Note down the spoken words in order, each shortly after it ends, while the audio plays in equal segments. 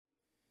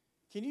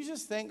Can you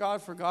just thank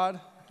God for God?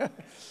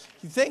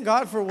 You thank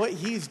God for what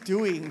He's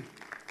doing.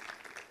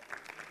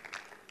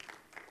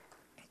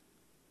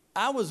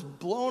 I was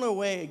blown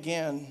away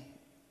again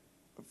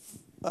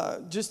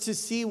just to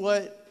see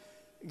what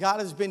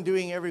God has been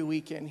doing every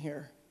weekend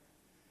here.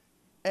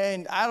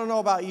 And I don't know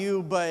about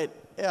you, but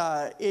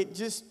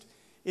it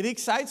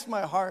excites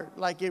my heart.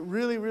 Like it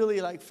really,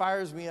 really like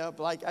fires me up.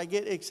 Like I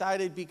get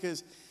excited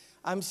because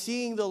I'm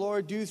seeing the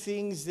Lord do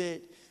things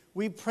that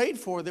we prayed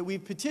for, that we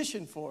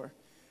petitioned for.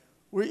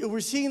 We're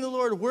seeing the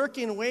Lord work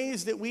in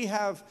ways that we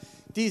have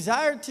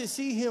desired to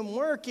see Him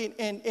work, and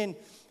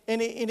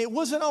it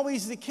wasn't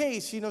always the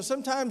case. You know,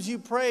 sometimes you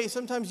pray,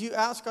 sometimes you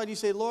ask God, you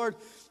say, Lord,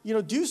 you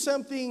know, do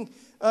something.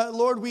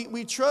 Lord,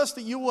 we trust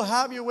that you will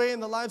have your way in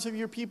the lives of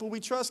your people. We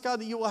trust,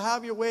 God, that you will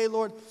have your way,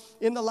 Lord,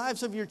 in the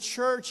lives of your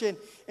church.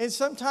 And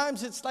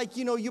sometimes it's like,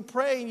 you know, you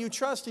pray and you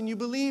trust and you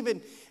believe.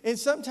 And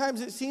sometimes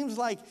it seems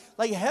like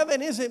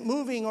heaven isn't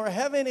moving, or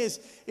heaven is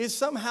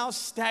somehow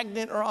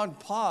stagnant or on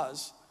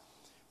pause.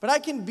 But I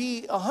can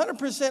be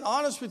 100%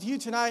 honest with you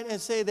tonight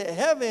and say that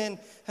heaven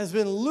has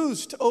been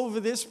loosed over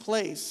this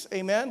place.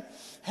 Amen.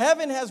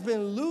 Heaven has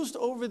been loosed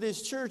over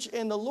this church,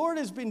 and the Lord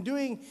has been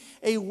doing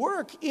a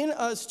work in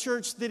us,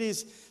 church, that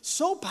is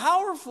so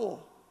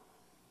powerful.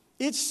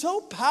 It's so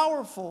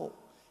powerful.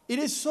 It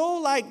is so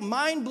like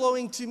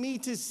mind-blowing to me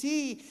to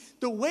see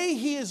the way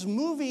He is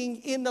moving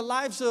in the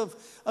lives of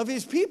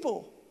His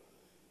people.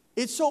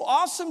 It's so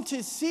awesome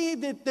to see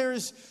that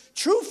there's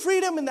true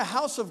freedom in the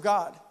house of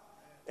God.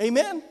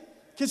 Amen.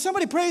 Can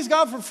somebody praise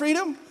God for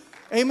freedom?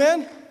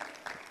 Amen.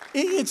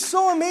 It's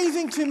so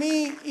amazing to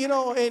me, you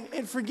know,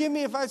 and forgive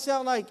me if I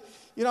sound like,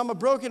 you know, I'm a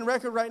broken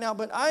record right now,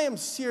 but I am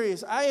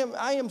serious. I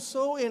am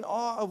so in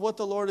awe of what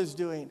the Lord is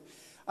doing.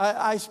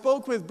 I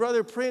spoke with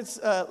Brother Prince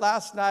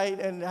last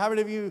night, and how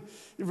many of you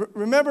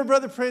remember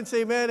Brother Prince?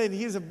 Amen. And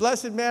he's a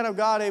blessed man of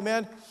God.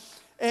 Amen.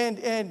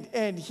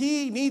 And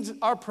he needs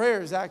our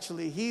prayers,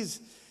 actually.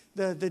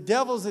 The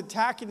devil's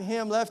attacking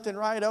him left and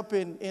right up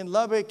in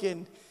Lubbock,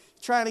 and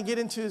trying to get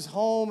into his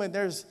home, and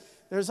there's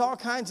all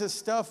kinds of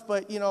stuff.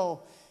 But you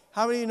know,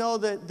 how many of you know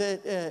that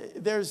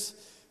there's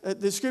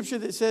the scripture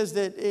that says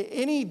that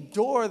any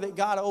door that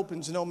God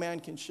opens, no man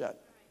can shut.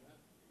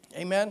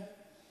 Amen.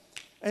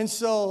 And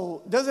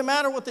so it doesn't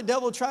matter what the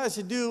devil tries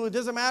to do. It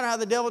doesn't matter how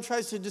the devil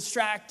tries to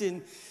distract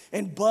and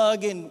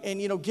bug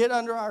and you know, get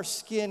under our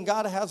skin.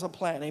 God has a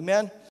plan.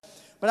 Amen.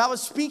 But I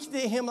was speaking to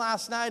him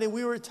last night, and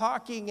we were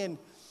talking, and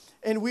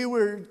we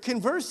were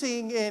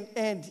conversing,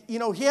 and you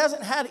know, he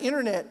hasn't had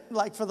internet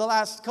like for the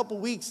last couple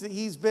weeks that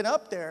he's been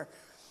up there.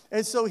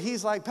 And so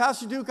he's like,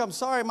 Pastor Duke, I'm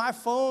sorry, my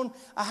phone,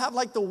 I have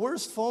like the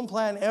worst phone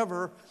plan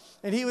ever.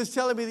 And he was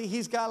telling me that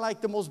he's got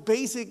like the most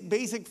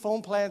basic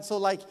phone plan. So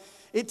like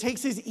it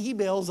takes his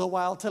emails a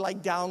while to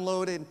like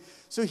download. And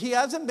so he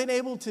hasn't been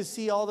able to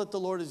see all that the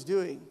Lord is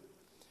doing.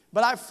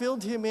 But I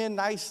filled him in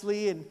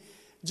nicely and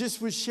just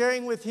was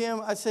sharing with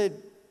him. I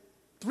said,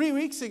 3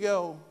 weeks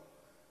ago,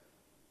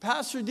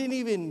 Pastor didn't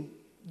even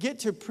get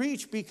to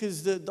preach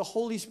because the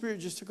Holy Spirit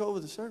just took over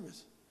the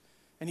service.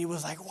 And he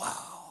was like,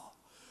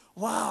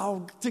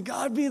 wow, to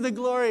God be the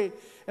glory.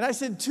 And I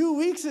said, 2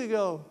 weeks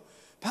ago,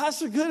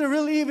 Pastor couldn't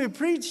really even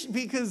preach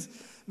because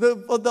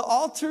the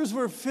altars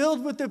were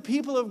filled with the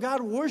people of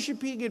God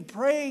worshiping and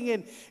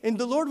praying, and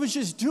the Lord was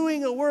just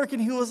doing a work.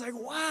 And he was like,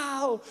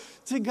 wow,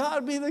 to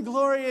God be the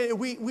glory. And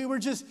we were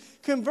just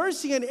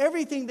conversing on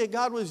everything that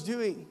God was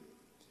doing.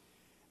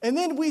 And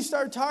then we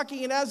start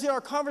talking, and as our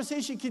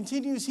conversation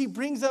continues, he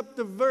brings up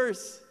the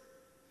verse,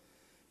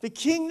 the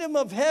kingdom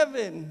of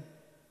heaven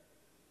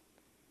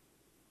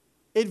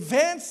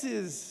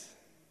advances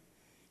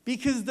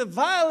because the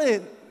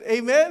violent,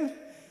 amen,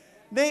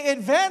 they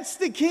advance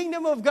the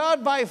kingdom of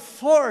God by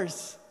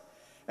force.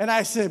 And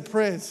I said,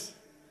 Prince,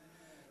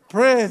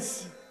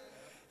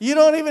 you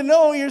don't even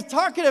know what you're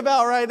talking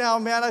about right now,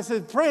 man. I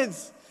said,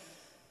 Prince,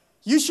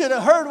 you should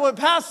have heard what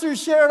Pastor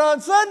shared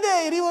on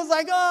Sunday. And he was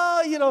like,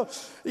 oh, you know,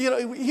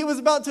 he was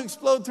about to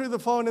explode through the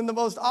phone in the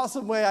most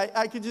awesome way.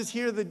 I could just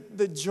hear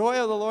the joy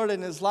of the Lord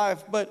in his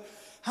life. But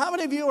how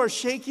many of you are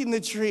shaking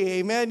the tree?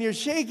 Amen. You're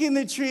shaking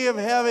the tree of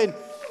heaven.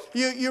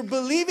 You're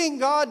believing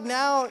God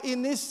now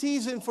in this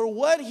season for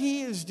what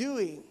He is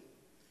doing.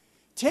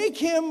 Take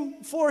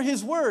Him for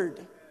His word.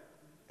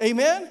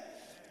 Amen.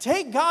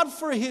 Take God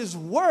for His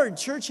word,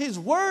 church. His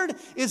word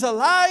is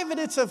alive and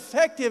it's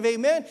effective.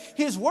 Amen.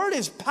 His word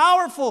is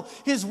powerful.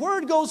 His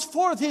word goes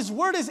forth. His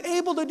word is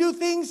able to do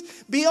things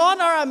beyond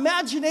our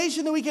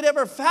imagination that we could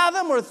ever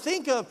fathom or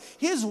think of.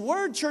 His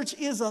word, church,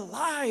 is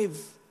alive.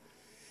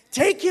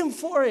 Take Him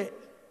for it.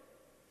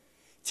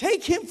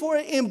 Take Him for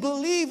it and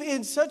believe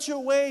in such a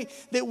way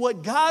that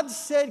what God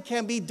said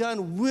can be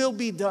done will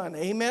be done.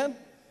 Amen.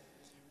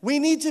 We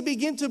need to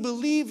begin to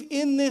believe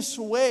in this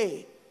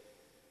way.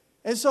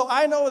 And so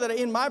I know that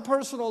in my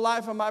personal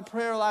life and my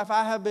prayer life,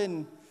 I have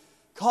been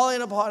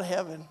calling upon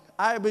heaven.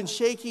 I have been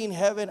shaking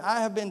heaven.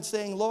 I have been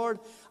saying, Lord,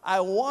 I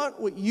want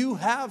what you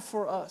have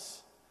for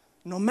us,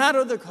 no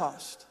matter the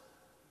cost.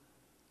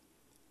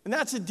 And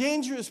that's a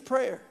dangerous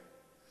prayer.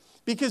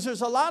 Because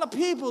there's a lot of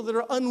people that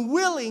are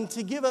unwilling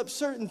to give up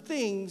certain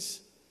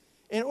things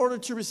in order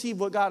to receive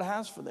what God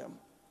has for them.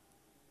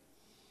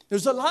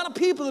 There's a lot of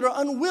people that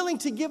are unwilling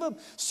to give up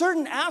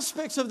certain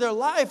aspects of their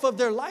life, of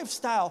their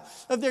lifestyle,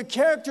 of their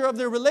character, of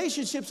their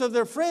relationships, of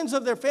their friends,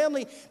 of their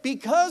family,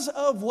 because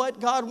of what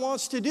God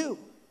wants to do.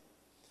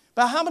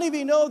 But how many of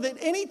you know that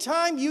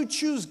anytime you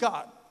choose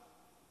God,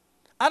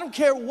 I don't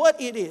care what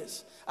it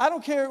is, I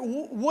don't care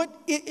what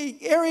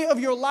area of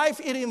your life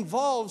it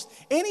involves,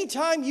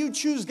 anytime you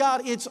choose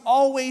God, it's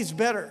always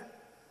better.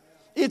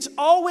 It's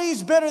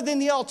always better than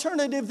the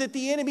alternative that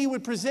the enemy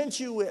would present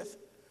you with.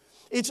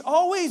 It's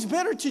always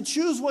better to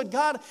choose what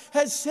God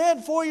has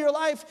said for your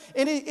life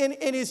and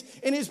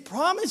is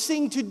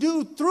promising to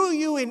do through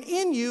you and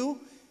in you,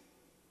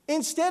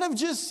 instead of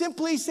just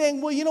simply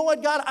saying, well, you know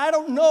what, God, I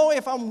don't know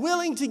if I'm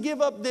willing to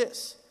give up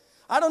this.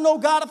 I don't know,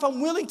 God, if I'm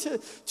willing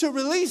to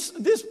release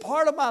this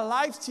part of my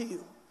life to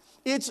you.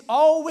 It's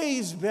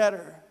always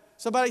better.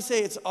 Somebody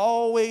say it's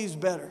always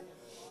better.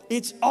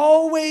 It's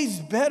always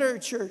better,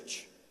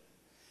 church.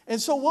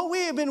 And so what we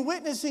have been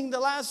witnessing the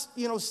last,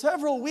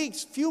 several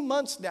weeks, few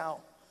months now,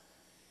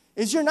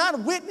 is you're not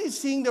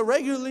witnessing the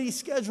regularly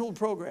scheduled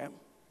program.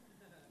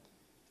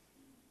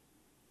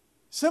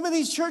 Some of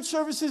these church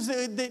services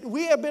that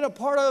we have been a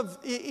part of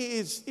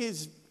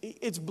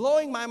it's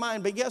blowing my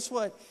mind. But guess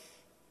what?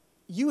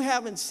 You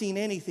haven't seen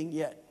anything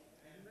yet.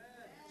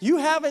 You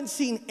haven't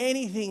seen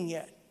anything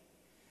yet.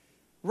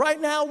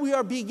 Right now, we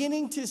are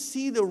beginning to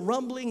see the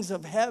rumblings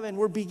of heaven.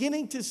 We're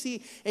beginning to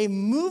see a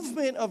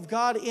movement of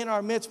God in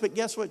our midst. But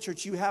guess what,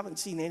 church? You haven't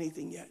seen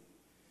anything yet.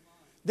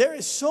 There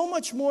is so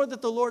much more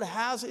that the Lord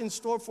has in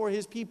store for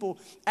his people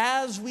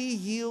as we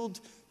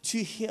yield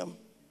to him.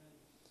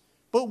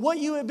 But what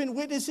you have been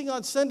witnessing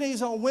on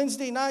Sundays, on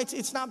Wednesday nights,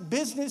 it's not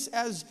business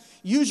as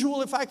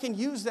usual, if I can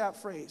use that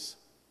phrase.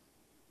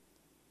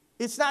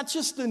 It's not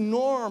just the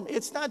norm.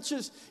 It's not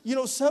just,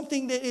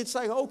 something that it's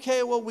like,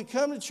 okay, well, we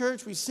come to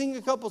church, we sing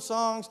a couple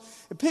songs,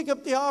 they pick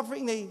up the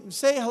offering, they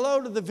say hello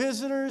to the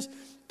visitors,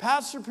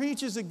 pastor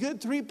preaches a good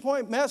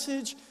 3-point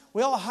message,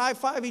 we all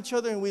high-five each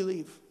other and we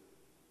leave.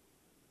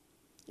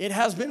 It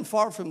has been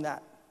far from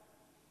that.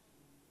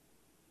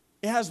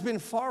 It has been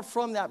far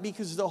from that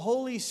because the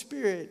Holy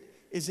Spirit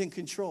is in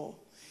control.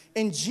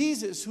 And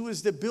Jesus, who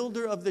is the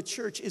builder of the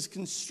church, is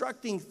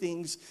constructing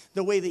things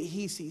the way that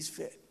he sees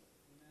fit.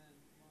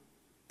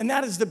 And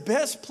that is the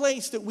best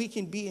place that we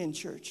can be in,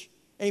 church.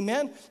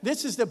 Amen?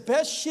 This is the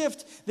best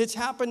shift that's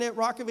happened at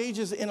Rock of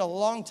Ages in a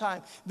long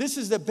time. This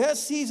is the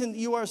best season that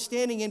you are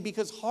standing in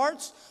because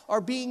hearts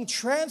are being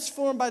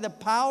transformed by the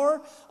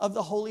power of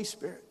the Holy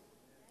Spirit.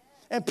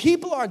 And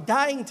people are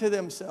dying to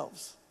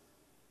themselves.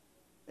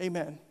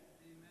 Amen.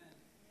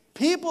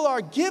 People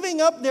are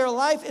giving up their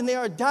life and they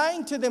are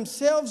dying to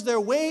themselves, their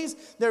ways,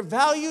 their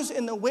values,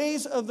 and the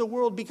ways of the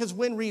world. Because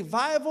when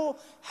revival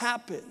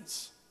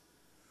happens,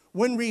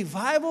 when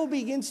revival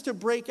begins to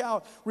break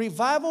out,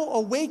 revival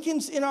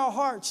awakens in our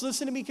hearts,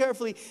 listen to me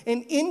carefully,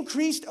 an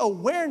increased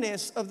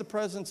awareness of the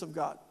presence of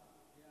God.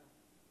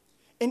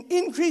 An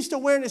increased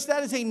awareness,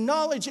 that is a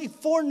knowledge, a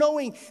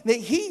foreknowing that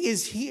he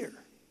is here.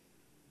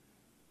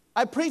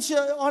 I preached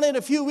on it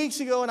a few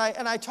weeks ago, and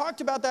I talked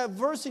about that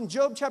verse in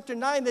Job chapter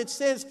 9 that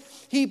says,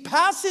 he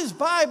passes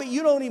by, but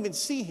you don't even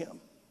see him.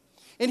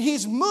 And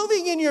he's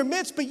moving in your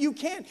midst, but you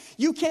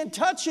can't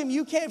touch him.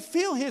 You can't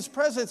feel his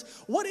presence.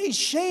 What a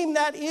shame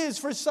that is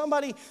for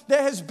somebody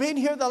that has been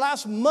here the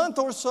last month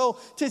or so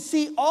to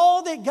see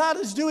all that God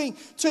is doing,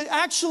 to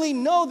actually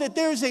know that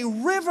there's a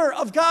river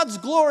of God's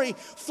glory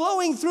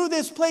flowing through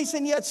this place,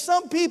 and yet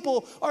some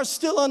people are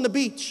still on the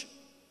beach.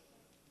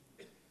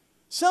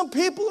 Some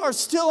people are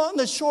still on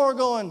the shore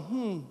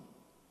going,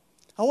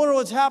 I wonder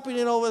what's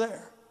happening over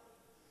there.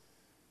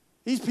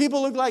 These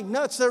people look like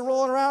nuts. They're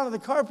rolling around on the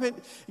carpet.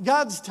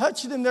 God's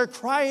touching them. They're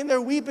crying.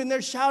 They're weeping. They're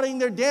shouting.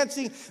 They're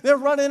dancing. They're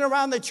running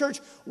around the church.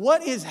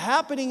 What is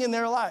happening in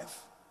their life?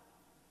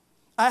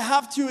 I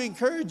have to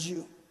encourage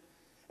you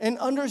and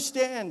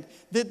understand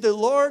that the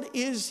Lord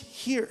is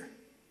here.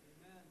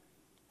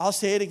 I'll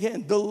say it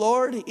again. The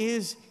Lord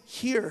is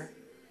here.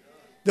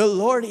 The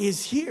Lord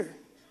is here.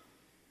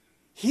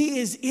 He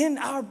is in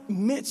our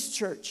midst,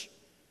 church.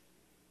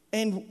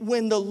 And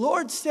when the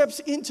Lord steps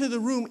into the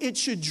room, it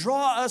should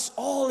draw us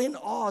all in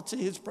awe to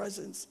his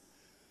presence.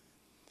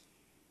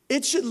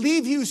 It should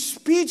leave you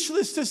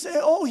speechless to say,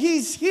 oh,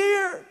 he's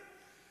here.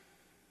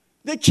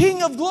 The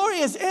King of Glory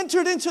has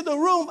entered into the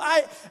room.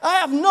 I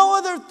have no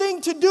other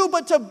thing to do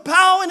but to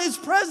bow in his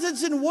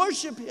presence and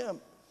worship him.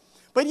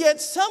 But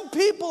yet some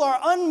people are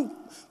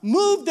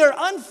unmoved, they're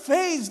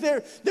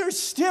unfazed, they're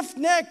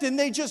stiff-necked, and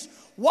they just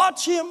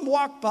watch him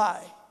walk by.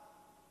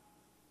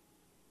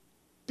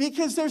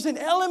 Because there's an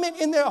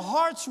element in their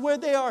hearts where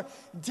they are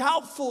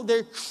doubtful,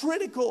 they're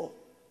critical.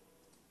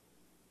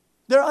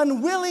 They're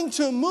unwilling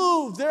to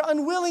move. They're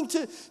unwilling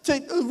to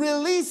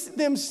release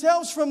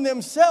themselves from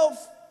themselves.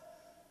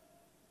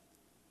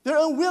 They're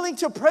unwilling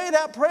to pray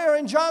that prayer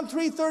in John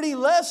 3:30,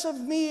 less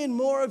of me and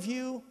more of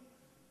you.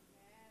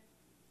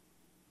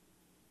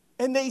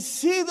 And they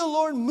see the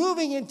Lord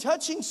moving and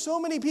touching so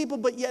many people,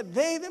 but yet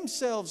they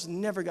themselves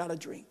never got a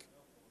drink.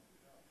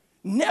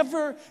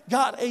 Never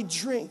got a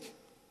drink.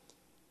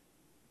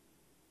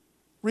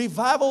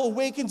 Revival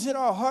awakens in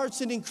our hearts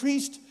an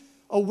increased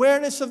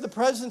awareness of the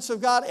presence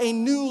of God, a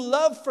new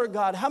love for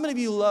God. How many of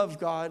you love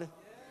God?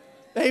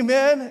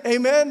 Amen.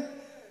 Amen.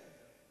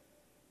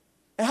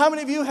 And how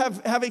many of you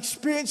have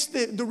experienced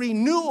the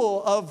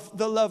renewal of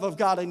the love of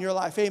God in your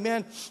life?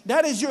 Amen.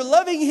 That is, you're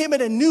loving Him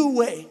in a new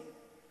way.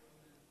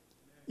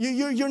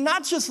 You're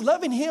not just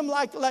loving Him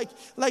like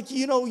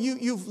you know,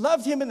 you've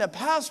loved Him in the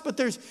past, but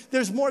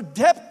there's more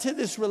depth to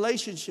this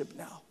relationship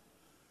now.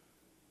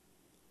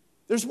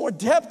 There's more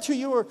depth to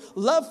your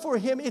love for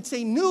Him. It's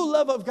a new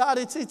love of God.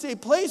 It's a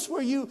place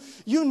where you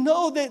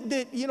know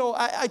that you know,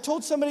 I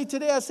told somebody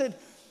today, I said,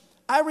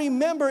 I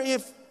remember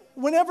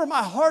whenever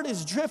my heart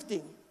is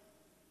drifting,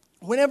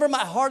 whenever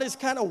my heart is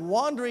kind of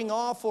wandering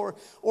off or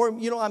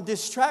you know, I'm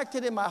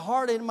distracted in my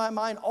heart and in my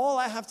mind, all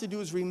I have to do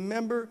is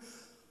remember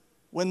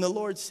when the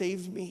Lord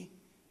saved me.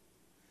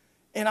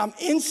 And I'm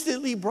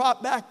instantly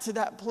brought back to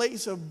that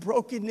place of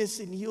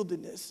brokenness and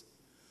yieldedness.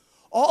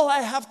 All I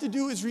have to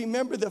do is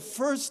remember the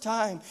first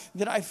time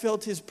that I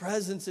felt His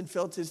presence and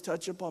felt His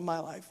touch upon my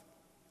life.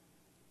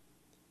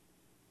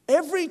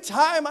 Every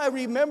time I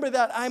remember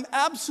that, I'm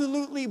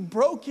absolutely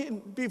broken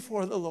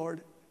before the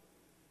Lord.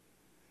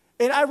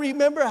 And I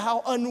remember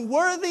how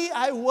unworthy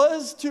I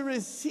was to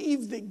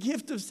receive the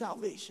gift of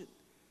salvation.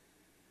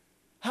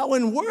 How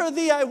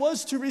unworthy I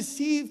was to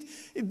receive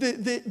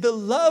the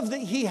love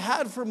that He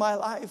had for my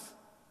life.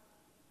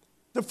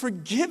 The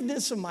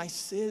forgiveness of my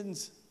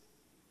sins.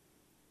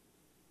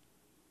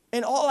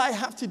 And all I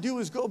have to do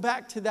is go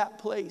back to that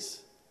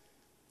place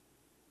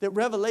that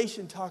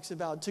Revelation talks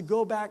about, to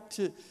go back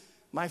to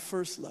my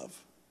first love.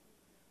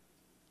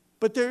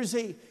 But there's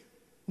a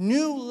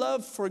new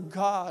love for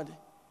God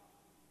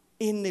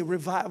in the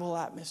revival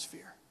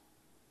atmosphere.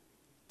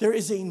 There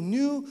is a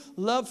new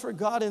love for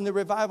God in the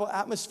revival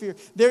atmosphere.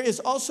 There is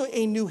also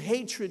a new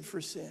hatred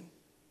for sin.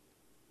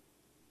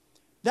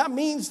 That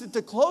means that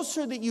the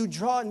closer that you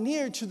draw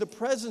near to the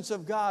presence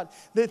of God,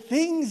 the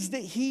things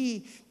that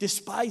He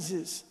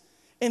despises,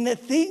 and the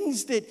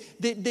things that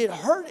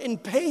hurt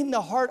and pain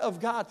the heart of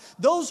God,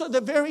 those are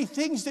the very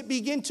things that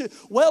begin to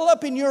well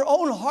up in your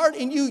own heart,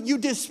 and you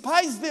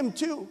despise them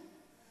too.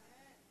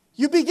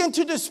 You begin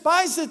to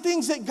despise the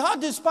things that God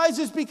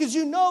despises because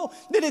you know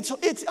that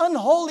it's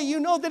unholy. You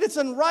know that it's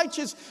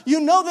unrighteous. You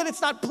know that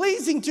it's not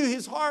pleasing to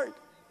His heart.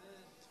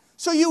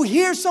 So you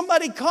hear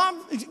somebody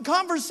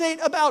conversate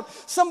about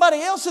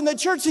somebody else in the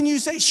church and you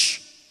say,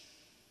 shh.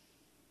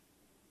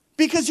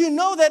 Because you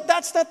know that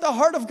that's not the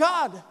heart of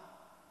God.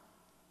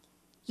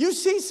 You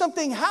see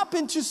something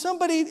happen to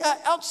somebody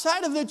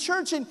outside of the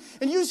church and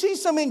you see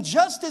some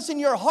injustice and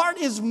your heart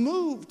is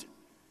moved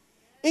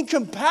in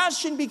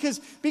compassion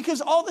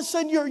because all of a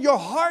sudden your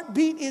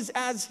heartbeat is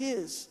as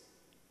His.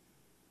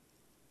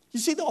 You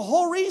see, the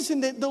whole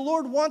reason that the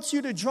Lord wants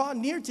you to draw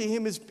near to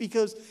Him is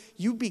because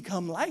you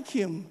become like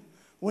Him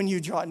when you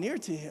draw near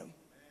to Him.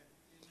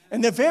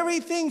 And the very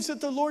things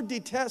that the Lord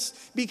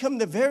detests become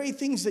the very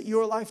things that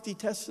your life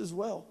detests as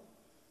well.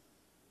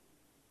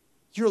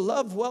 Your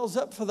love wells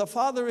up for the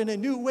Father in a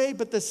new way,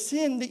 but the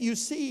sin that you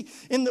see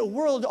in the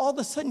world, all of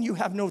a sudden you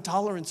have no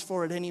tolerance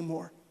for it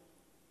anymore.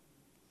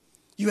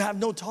 You have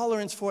no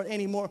tolerance for it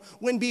anymore.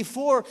 When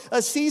before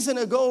a season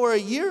ago or a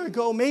year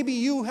ago, maybe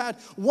you had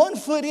 1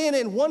 foot in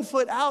and 1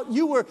 foot out.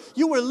 You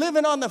were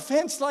living on the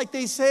fence, like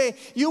they say.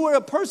 You were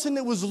a person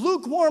that was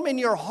lukewarm in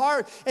your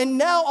heart. And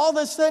now all of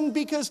a sudden,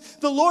 because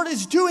the Lord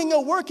is doing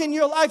a work in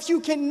your life, you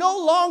can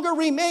no longer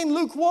remain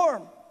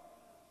lukewarm.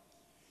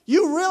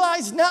 You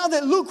realize now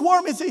that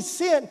lukewarm is a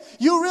sin.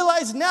 You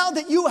realize now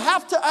that you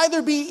have to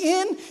either be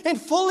in and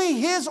fully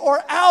His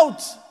or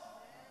out.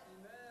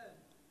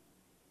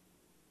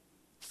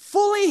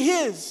 Fully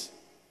His.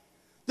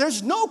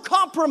 There's no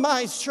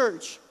compromise,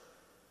 church.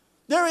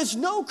 There is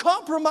no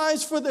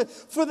compromise for the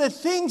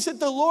things that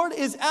the Lord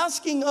is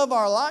asking of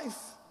our life.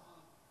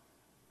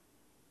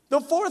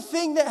 The fourth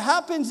thing that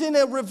happens in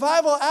a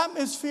revival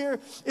atmosphere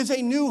is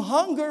a new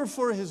hunger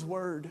for His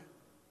Word.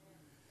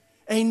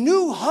 A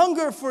new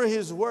hunger for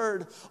His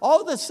Word.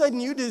 All of a sudden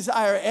you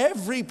desire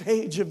every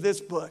page of this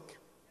book.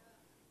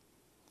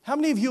 How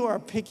many of you are a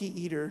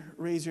picky eater?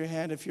 Raise your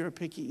hand if you're a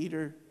picky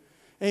eater.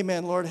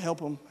 Amen. Lord, help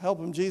them. Help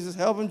them, Jesus.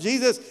 Help them,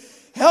 Jesus.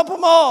 Help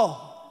them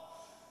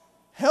all.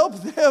 Help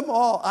them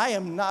all. I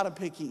am not a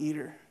picky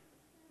eater.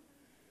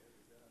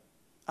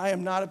 I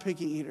am not a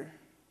picky eater.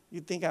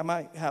 You'd think I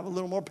might have a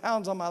little more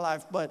pounds on my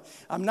life, but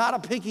I'm not a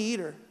picky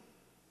eater.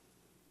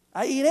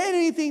 I eat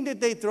anything that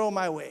they throw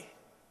my way.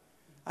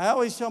 I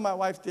always tell my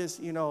wife this,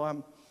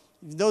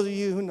 those of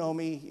you who know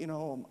me,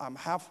 I'm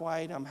half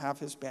white, I'm half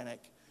Hispanic.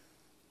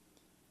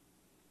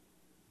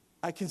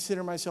 I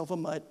consider myself a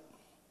mutt.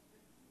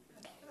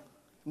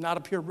 I'm not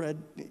a purebred,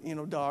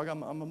 dog.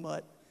 I'm a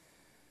mutt.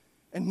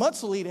 And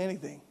mutts will eat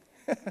anything.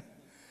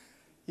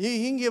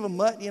 You can give a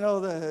mutt,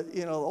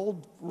 the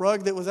old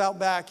rug that was out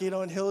back,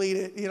 and he'll eat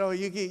it.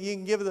 You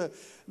can give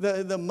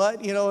the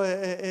mutt,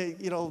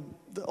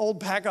 the old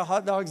pack of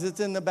hot dogs that's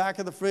in the back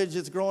of the fridge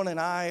that's growing an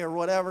eye or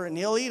whatever, and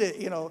he'll eat it.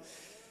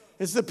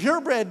 It's the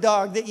purebred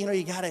dog that you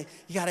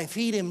gotta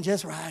feed him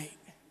just right.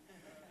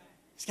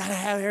 He's got to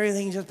have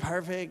everything just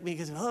perfect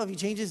because if he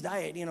changes his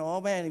diet, oh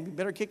man, you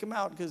better kick him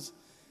out because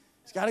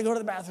he's got to go to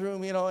the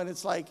bathroom, and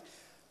it's like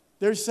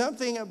there's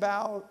something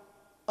about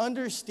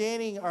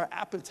understanding our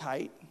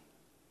appetite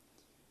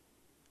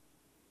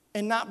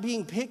and not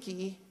being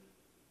picky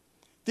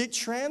that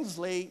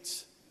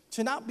translates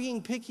to not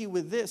being picky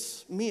with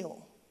this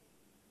meal.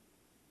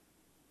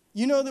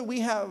 You know that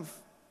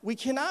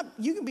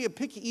you can be a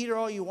picky eater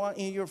all you want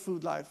in your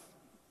food life.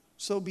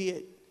 So be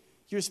it.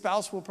 Your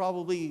spouse will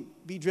probably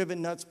be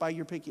driven nuts by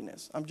your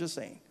pickiness. I'm just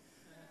saying.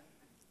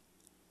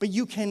 But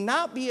you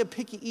cannot be a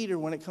picky eater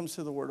when it comes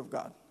to the Word of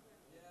God.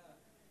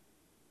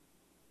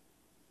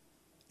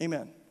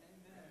 Amen.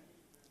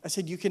 I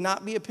said you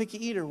cannot be a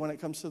picky eater when it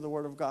comes to the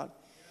Word of God.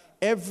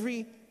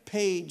 Every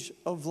page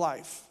of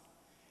life,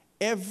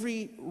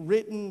 every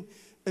written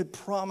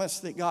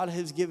promise that God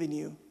has given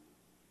you,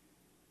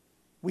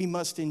 we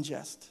must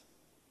ingest.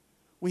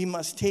 We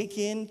must take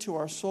into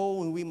our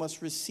soul and we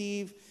must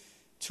receive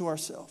to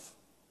ourselves.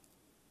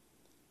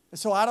 And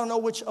so I don't know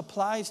which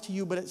applies to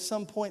you, but at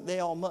some point they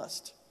all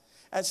must.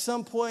 At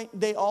some point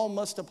they all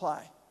must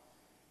apply.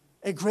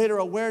 A greater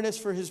awareness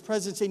for His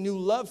presence, a new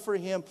love for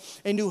Him,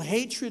 a new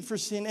hatred for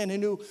sin, and a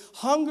new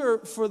hunger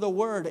for the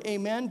Word.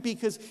 Amen?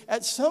 Because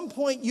at some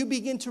point you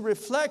begin to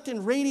reflect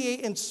and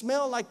radiate and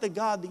smell like the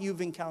God that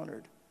you've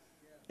encountered.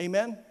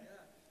 Amen?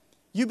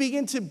 You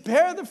begin to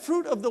bear the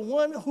fruit of the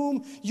one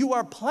whom you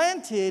are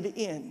planted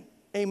in.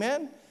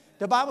 Amen?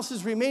 The Bible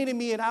says, remain in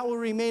me and I will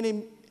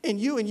remain in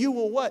you, and you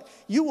will what?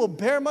 You will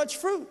bear much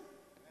fruit.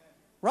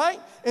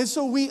 Right? And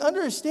so we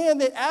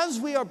understand that as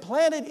we are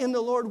planted in the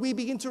Lord, we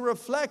begin to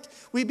reflect,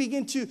 we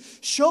begin to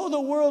show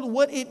the world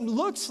what it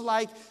looks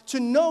like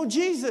to know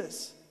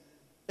Jesus.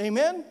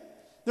 Amen?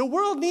 The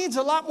world needs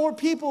a lot more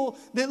people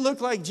that look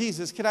like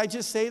Jesus. Can I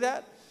just say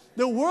that?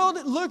 The world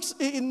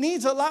it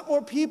needs a lot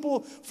more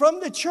people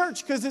from the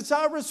church because it's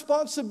our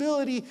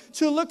responsibility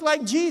to look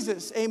like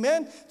Jesus.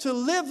 Amen? To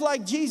live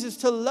like Jesus,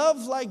 to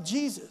love like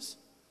Jesus.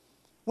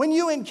 When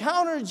you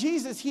encounter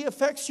Jesus, He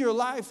affects your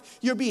life,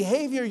 your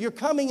behavior, your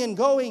coming and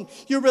going,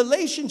 your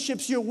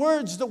relationships, your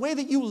words, the way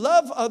that you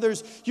love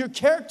others, your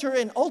character,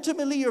 and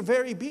ultimately your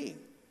very being.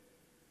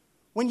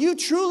 When you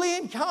truly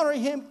encounter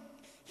Him,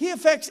 He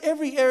affects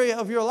every area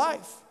of your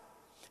life.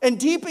 And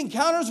deep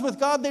encounters with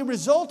God, they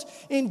result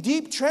in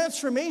deep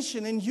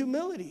transformation and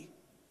humility.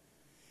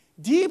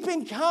 Deep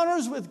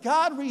encounters with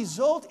God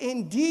result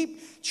in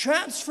deep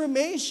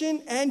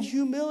transformation and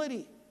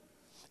humility.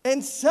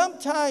 And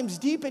sometimes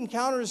deep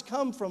encounters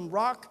come from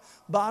rock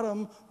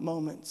bottom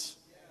moments.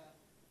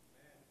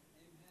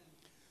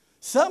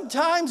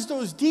 Sometimes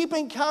those deep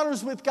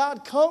encounters with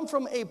God come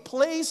from a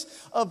place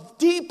of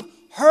deep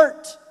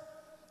hurt,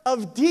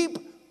 of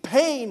deep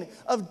pain,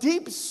 of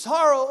deep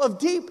sorrow, of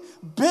deep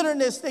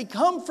bitterness. They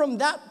come from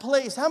that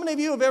place. How many of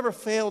you have ever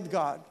failed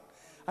God?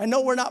 I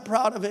know we're not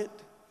proud of it.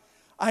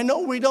 I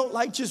know we don't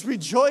just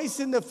rejoice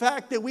in the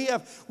fact that we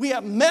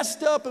have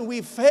messed up and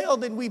we've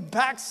failed and we've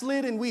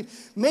backslid and we've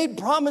made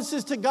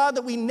promises to God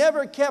that we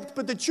never kept.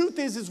 But the truth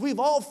is we've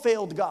all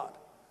failed God.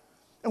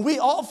 And we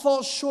all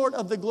fall short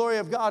of the glory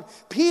of God.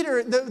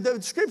 Peter,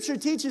 the scripture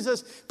teaches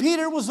us,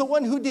 Peter was the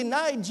one who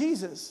denied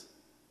Jesus.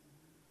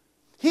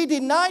 He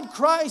denied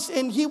Christ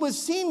and he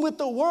was seen with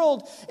the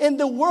world. And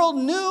the world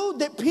knew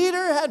that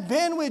Peter had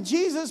been with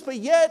Jesus, but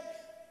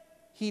yet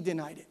he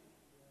denied it.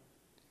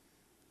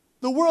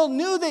 The world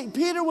knew that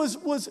Peter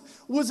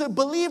was a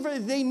believer.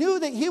 They knew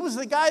that he was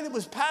the guy that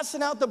was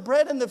passing out the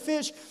bread and the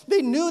fish.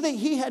 They knew that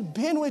he had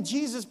been with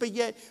Jesus, but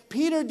yet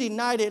Peter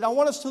denied it. I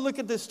want us to look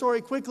at this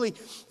story quickly.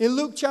 In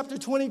Luke chapter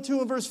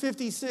 22 and verse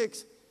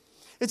 56,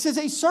 it says,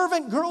 a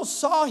servant girl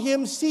saw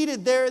him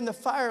seated there in the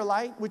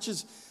firelight, which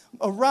is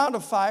around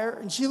a fire,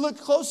 and she looked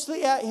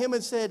closely at him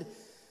and said,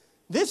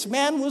 this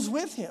man was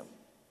with him.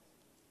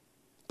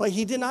 But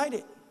he denied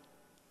it.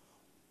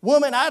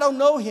 Woman, I don't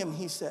know him,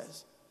 he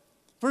says.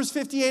 Verse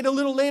 58, a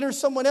little later,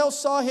 someone else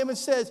saw him and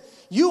says,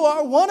 you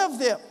are one of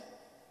them.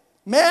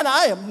 Man,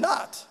 I am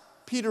not,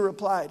 Peter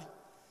replied.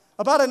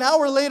 About an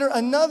hour later,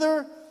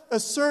 another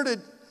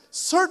asserted,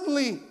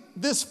 certainly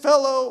this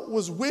fellow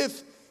was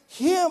with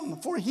him,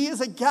 for he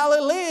is a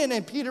Galilean.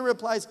 And Peter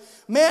replies,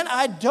 man,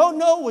 I don't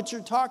know what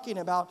you're talking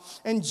about.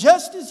 And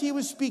just as he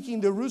was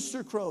speaking, the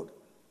rooster crowed.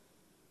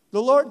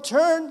 The Lord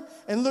turned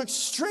and looked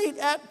straight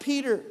at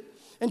Peter.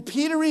 And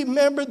Peter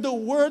remembered the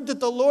word that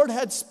the Lord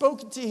had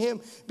spoken to him.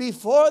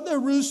 Before the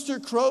rooster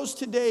crows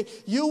today,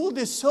 you will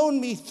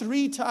disown me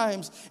 3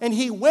 times. And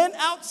he went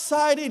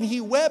outside and he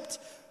wept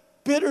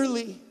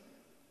bitterly.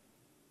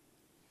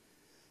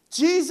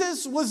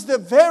 Jesus was the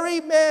very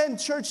man,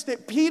 church,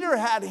 that Peter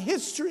had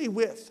history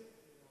with.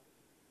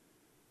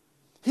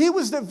 He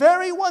was the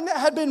very one that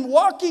had been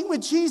walking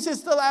with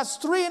Jesus the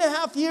last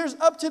 3.5 years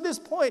up to this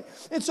point.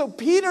 And so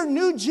Peter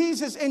knew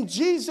Jesus, and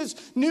Jesus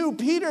knew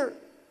Peter.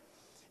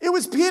 It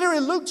was Peter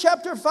in Luke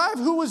chapter 5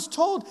 who was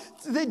told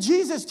that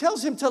Jesus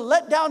tells him to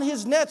let down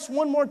his nets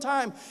one more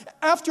time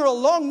after a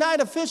long night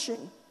of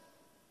fishing.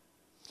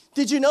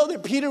 Did you know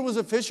that Peter was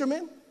a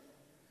fisherman?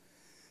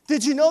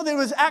 Did you know that it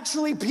was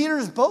actually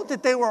Peter's boat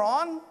that they were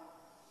on?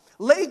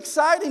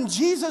 Lakeside, and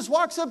Jesus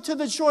walks up to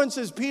the shore and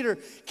says, Peter,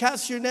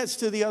 cast your nets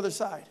to the other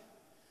side.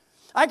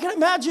 I can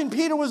imagine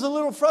Peter was a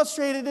little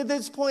frustrated at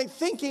this point,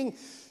 thinking,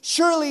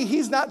 surely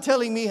he's not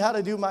telling me how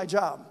to do my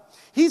job.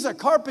 He's a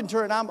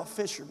carpenter and I'm a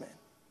fisherman.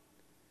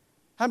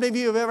 How many of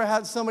you have ever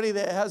had somebody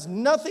that has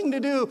nothing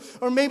to do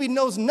or maybe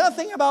knows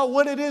nothing about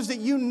what it is that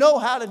you know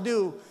how to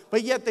do,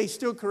 but yet they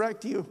still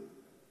correct you?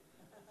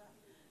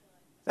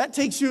 That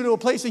takes you to a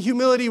place of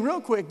humility real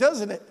quick,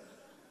 doesn't it?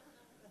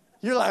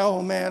 You're like,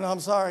 oh man, I'm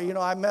sorry,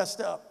 I messed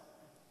up.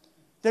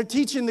 They're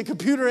teaching the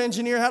computer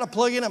engineer how to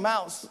plug in a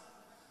mouse.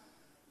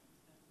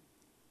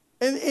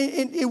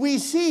 And we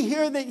see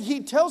here that he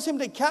tells him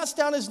to cast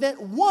down his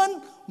net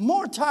one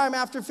more time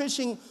after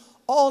fishing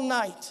all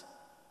night.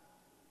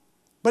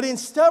 But in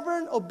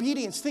stubborn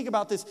obedience, think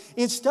about this.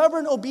 In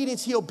stubborn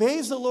obedience, he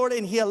obeys the Lord,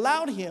 and he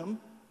allowed him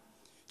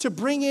to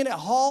bring in a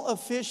haul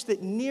of fish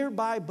that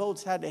nearby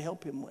boats had to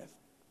help him with.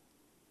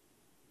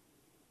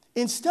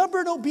 In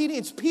stubborn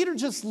obedience, Peter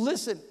just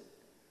listened.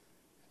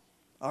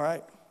 All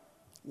right,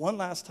 one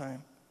last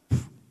time.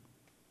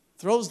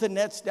 Throws the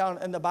nets down,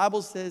 and the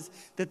Bible says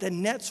that the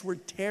nets were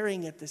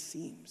tearing at the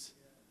seams.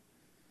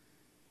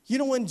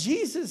 When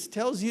Jesus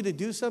tells you to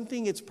do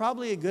something, it's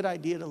probably a good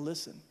idea to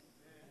listen.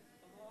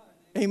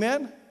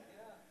 Amen?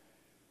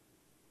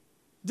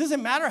 It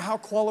doesn't matter how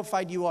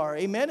qualified you are.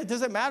 Amen? It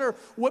doesn't matter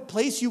what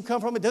place you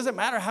come from. It doesn't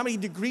matter how many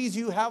degrees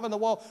you have on the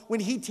wall. When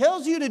he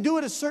tells you to do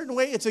it a certain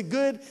way, it's a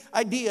good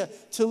idea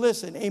to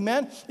listen.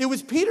 Amen? It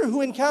was Peter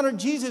who encountered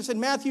Jesus in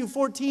Matthew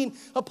 14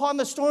 upon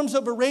the storms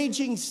of a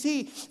raging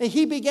sea. And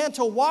he began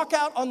to walk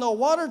out on the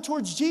water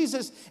towards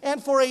Jesus.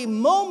 And for a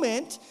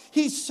moment,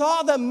 he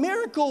saw the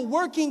miracle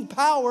working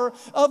power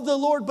of the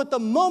Lord. But the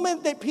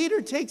moment that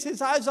Peter takes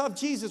his eyes off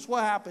Jesus,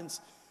 what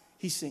happens?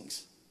 He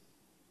sinks.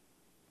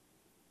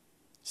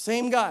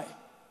 Same guy.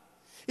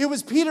 It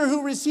was Peter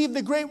who received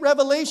the great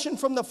revelation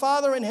from the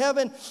Father in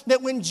heaven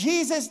that when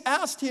Jesus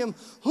asked him,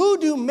 who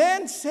do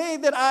men say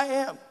that I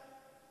am?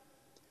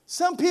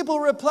 Some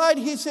people replied,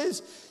 he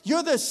says,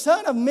 you're the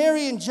son of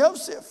Mary and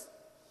Joseph.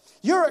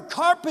 You're a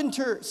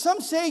carpenter.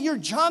 Some say you're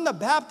John the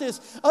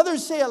Baptist.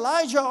 Others say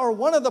Elijah or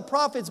one of the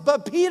prophets.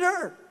 But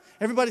Peter,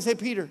 everybody say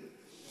Peter.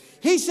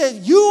 He said,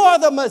 you are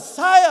the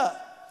Messiah.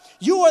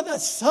 You are the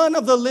Son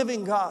of the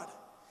living God.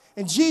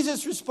 And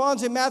Jesus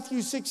responds in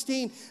Matthew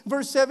 16,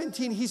 verse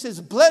 17. He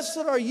says, blessed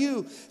are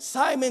you,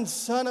 Simon,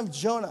 son of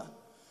Jonah.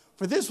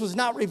 For this was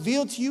not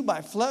revealed to you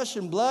by flesh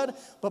and blood,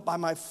 but by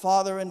my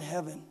Father in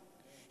heaven.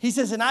 He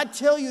says, and I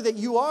tell you that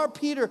you are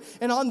Peter,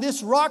 and on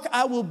this rock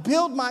I will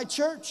build my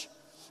church.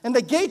 And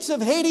the gates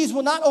of Hades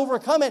will not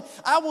overcome it.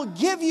 I will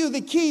give you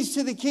the keys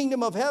to the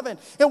kingdom of heaven.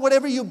 And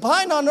whatever you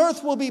bind on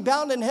earth will be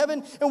bound in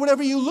heaven. And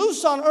whatever you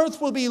loose on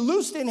earth will be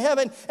loosed in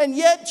heaven. And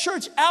yet,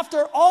 church,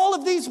 after all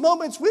of these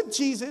moments with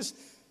Jesus,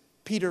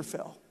 Peter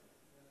fell.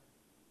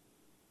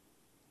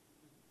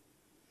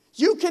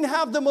 You can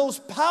have the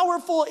most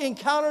powerful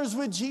encounters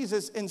with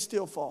Jesus and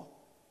still fall.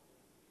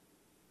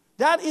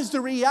 That is the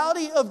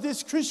reality of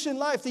this Christian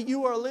life that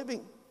you are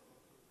living.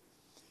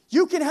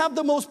 You can have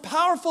the most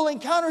powerful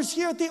encounters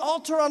here at the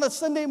altar on a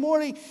Sunday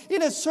morning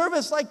in a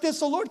service like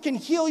this. The Lord can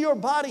heal your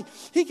body.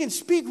 He can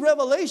speak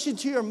revelation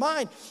to your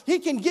mind. He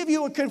can give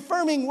you a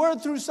confirming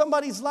word through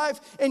somebody's life,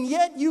 and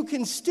yet you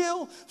can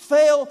still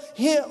fail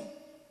him.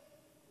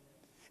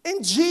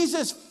 And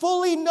Jesus,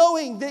 fully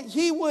knowing that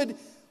he would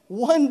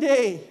one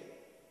day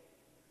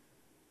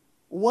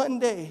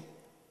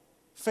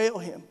fail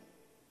him.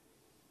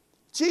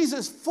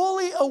 Jesus,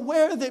 fully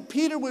aware that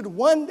Peter would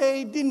one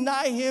day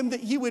deny him,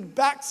 that he would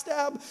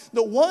backstab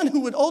the one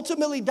who would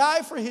ultimately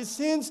die for his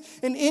sins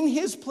and in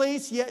his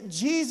place, yet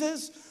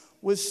Jesus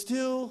was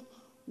still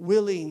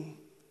willing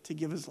to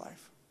give his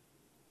life.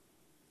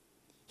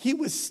 He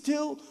was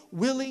still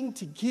willing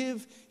to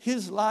give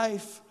his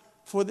life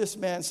for this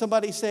man.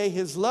 Somebody say,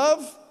 his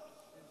love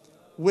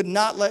would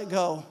not let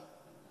go.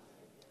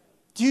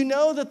 Do you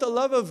know that the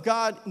love of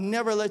God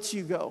never lets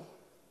you go?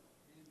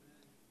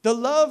 The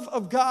love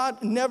of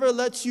God never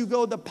lets you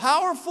go. The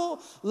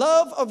powerful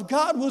love of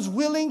God was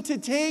willing to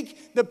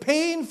take the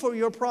pain for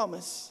your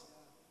promise.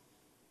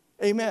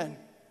 Amen.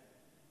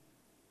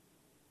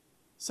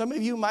 Some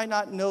of you might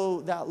not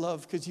know that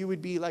love because you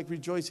would be like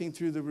rejoicing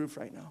through the roof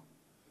right now.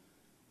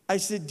 I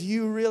said, do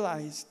you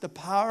realize the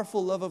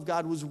powerful love of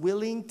God was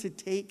willing to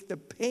take the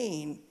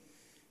pain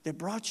that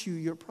brought you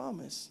your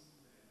promise?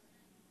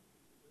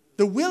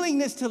 The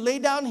willingness to lay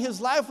down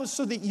his life was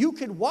so that you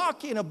could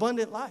walk in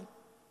abundant life.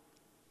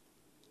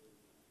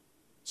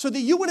 So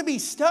that you wouldn't be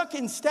stuck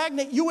and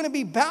stagnant. You wouldn't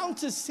be bound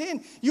to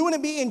sin. You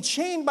wouldn't be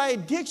enchained by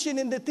addiction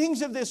and the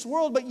things of this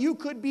world, but you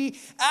could be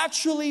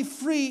actually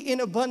free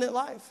in abundant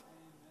life.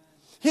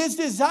 His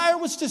desire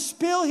was to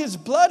spill his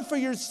blood for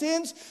your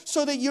sins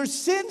so that your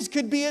sins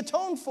could be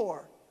atoned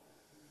for.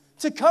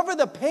 To cover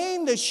the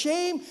pain, the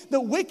shame,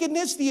 the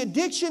wickedness, the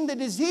addiction, the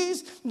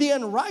disease, the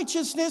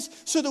unrighteousness,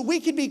 so that we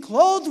could be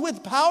clothed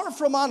with power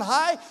from on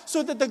high,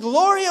 so that the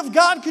glory of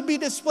God could be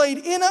displayed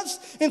in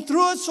us and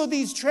through us, so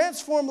these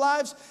transformed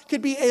lives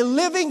could be a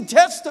living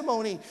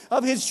testimony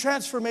of his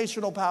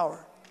transformational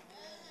power.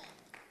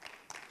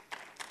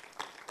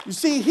 You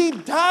see, he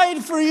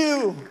died for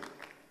you.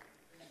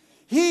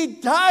 He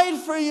died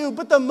for you.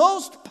 But the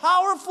most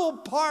powerful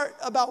part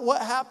about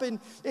what happened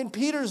in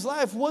Peter's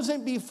life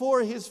wasn't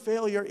before his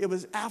failure, it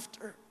was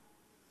after.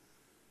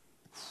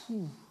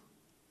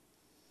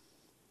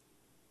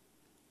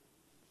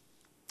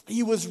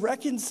 He was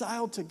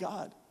reconciled to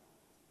God.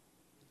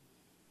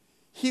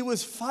 He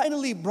was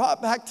finally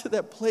brought back to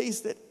that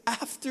place that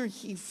after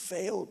he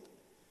failed,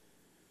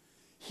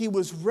 he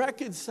was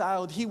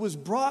reconciled. He was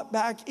brought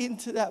back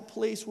into that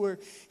place where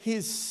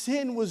his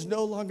sin was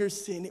no longer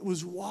sin. It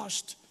was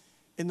washed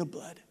in the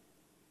blood.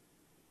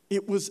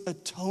 It was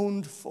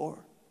atoned for.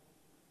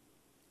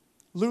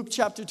 Luke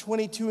chapter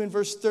 22 and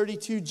verse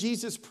 32,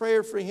 Jesus'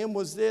 prayer for him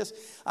was this: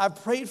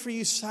 I've prayed for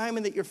you,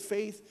 Simon, that your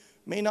faith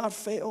may not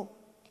fail.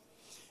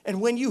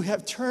 And when you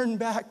have turned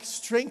back,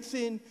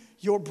 strengthen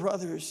your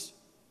brothers.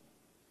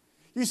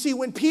 You see,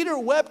 when Peter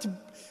wept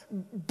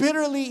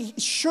bitterly,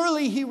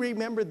 surely he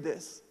remembered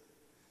this,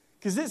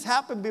 because this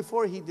happened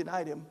before he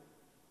denied him.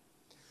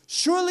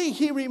 Surely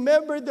he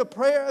remembered the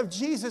prayer of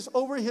Jesus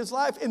over his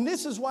life, and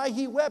this is why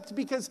he wept,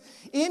 because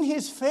in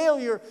his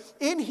failure,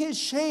 in his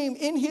shame,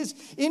 in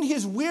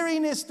his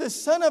weariness, the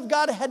Son of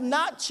God had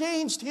not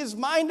changed his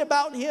mind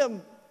about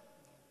him.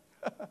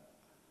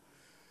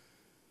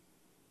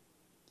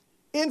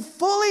 In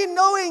fully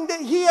knowing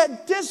that he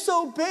had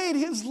disobeyed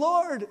his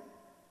Lord,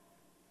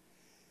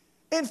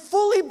 and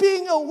fully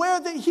being aware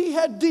that he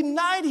had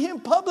denied him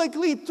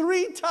publicly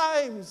 3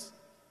 times.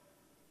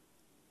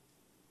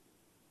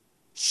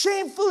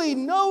 Shamefully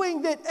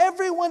knowing that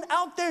everyone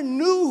out there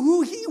knew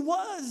who he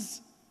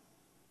was.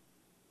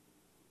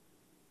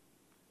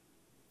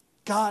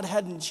 God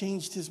hadn't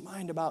changed his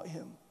mind about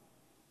him.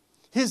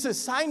 His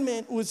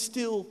assignment was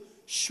still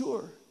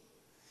sure.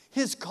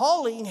 His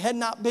calling had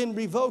not been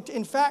revoked.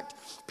 In fact,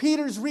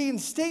 Peter's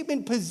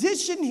reinstatement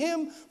positioned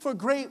him for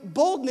great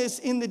boldness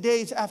in the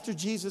days after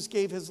Jesus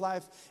gave his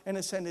life and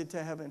ascended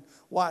to heaven.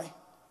 Why?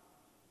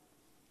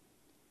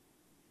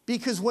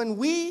 Because when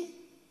we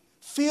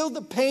feel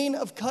the pain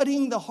of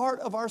cutting the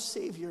heart of our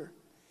Savior,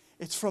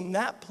 it's from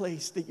that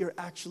place that you're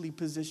actually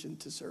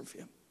positioned to serve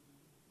him.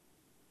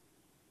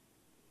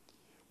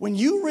 When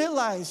you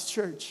realize,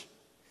 church,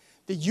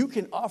 that you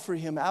can offer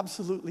him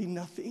absolutely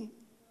nothing,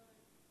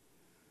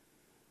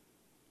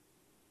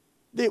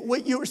 that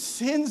what your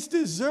sins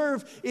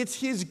deserve, it's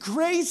his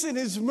grace and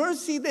his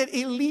mercy that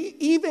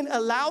even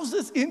allows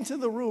us into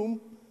the room.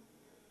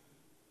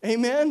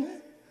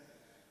 Amen?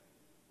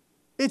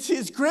 It's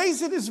his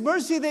grace and his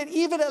mercy that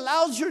even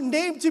allows your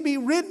name to be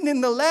written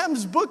in the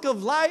Lamb's book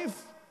of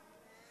life.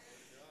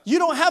 You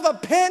don't have a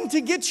pen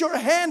to get your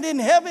hand in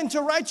heaven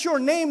to write your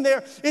name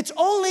there. It's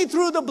only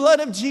through the blood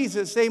of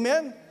Jesus.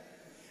 Amen?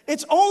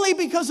 It's only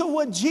because of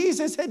what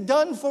Jesus had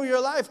done for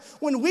your life.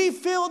 When we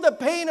feel the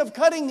pain of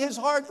cutting his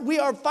heart, we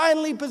are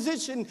finally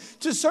positioned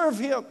to serve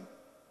him.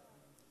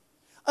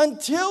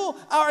 Until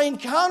our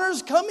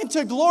encounters come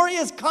into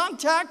glorious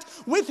contact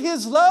with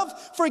his love,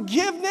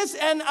 forgiveness,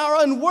 and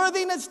our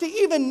unworthiness to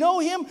even know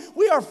him,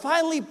 we are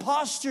finally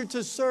postured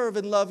to serve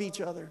and love each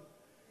other.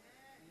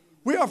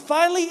 We are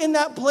finally in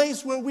that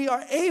place where we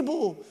are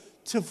able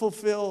to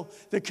fulfill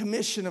the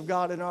commission of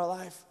God in our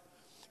life.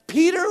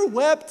 Peter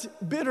wept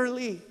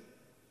bitterly.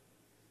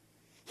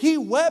 He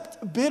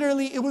wept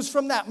bitterly. It was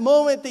from that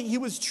moment that he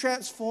was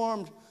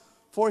transformed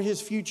for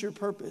his future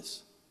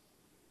purpose.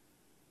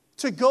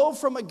 To go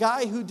from a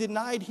guy who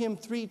denied him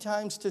 3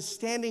 times to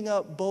standing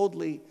up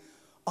boldly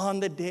on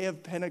the day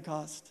of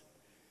Pentecost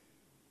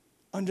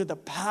under the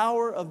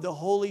power of the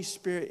Holy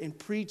Spirit and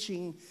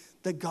preaching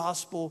the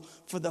gospel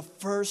for the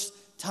first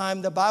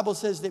time. The Bible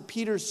says that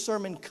Peter's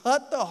sermon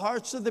cut the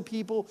hearts of the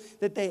people,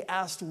 that they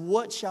asked,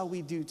 "What shall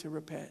we do to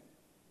repent?"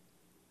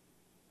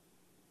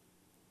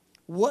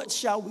 What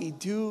shall we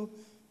do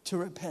to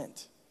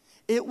repent?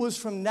 It was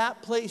from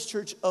that place,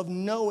 church, of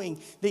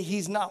knowing that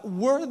he's not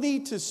worthy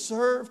to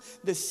serve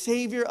the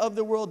Savior of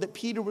the world, that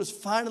Peter was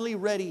finally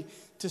ready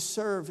to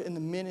serve in the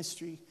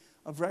ministry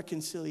of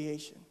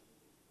reconciliation.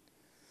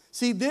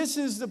 See, this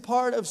is the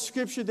part of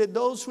Scripture that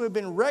those who have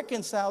been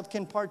reconciled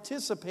can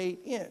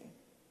participate in.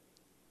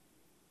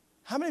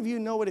 How many of you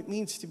know what it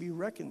means to be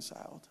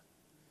reconciled?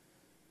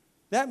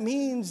 That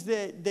means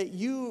that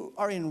you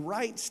are in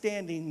right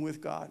standing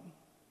with God.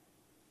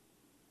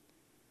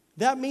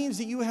 That means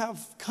that you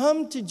have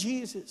come to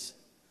Jesus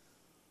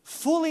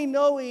fully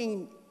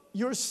knowing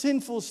your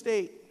sinful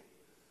state,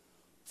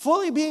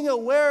 fully being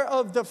aware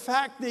of the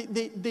fact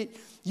that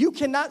you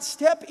cannot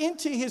step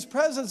into his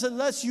presence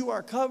unless you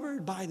are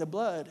covered by the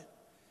blood.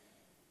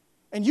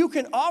 And you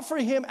can offer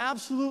him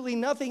absolutely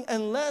nothing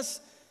unless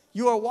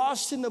You are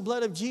washed in the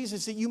blood of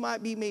Jesus that you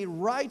might be made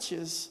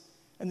righteous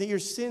and that your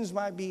sins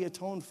might be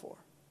atoned for.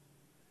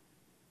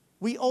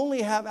 We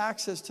only have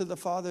access to the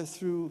Father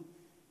through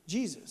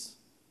Jesus.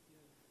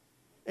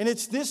 And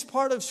it's this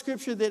part of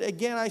Scripture that,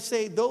 again, I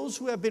say, those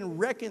who have been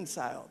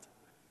reconciled,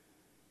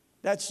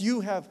 that's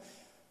you have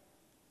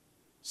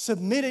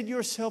submitted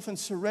yourself and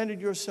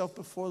surrendered yourself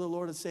before the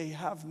Lord and say,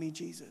 have me,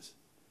 Jesus.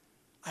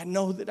 I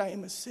know that I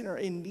am a sinner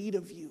in need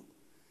of you,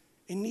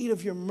 in need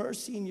of your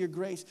mercy and your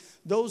grace.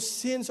 Those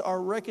sins are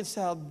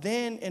reconciled.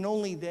 Then and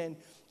only then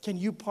can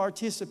you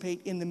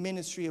participate in the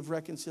ministry of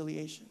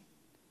reconciliation.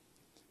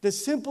 The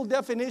simple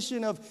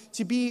definition of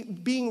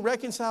being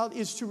reconciled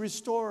is to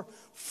restore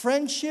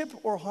friendship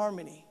or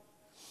harmony.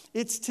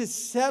 It's to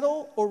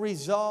settle or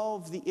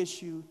resolve the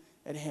issue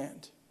at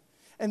hand.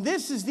 And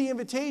this is the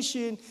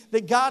invitation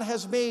that God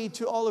has made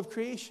to all of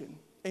creation.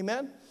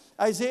 Amen?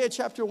 Isaiah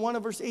chapter 1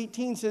 and verse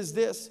 18 says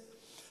this,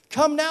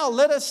 "Come now,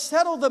 let us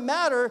settle the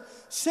matter,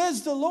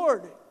 says the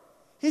Lord."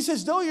 He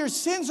says, though your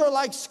sins are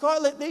like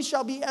scarlet, they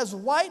shall be as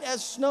white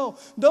as snow.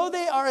 Though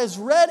they are as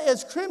red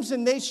as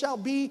crimson, they shall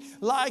be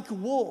like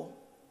wool.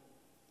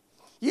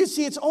 You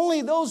see, it's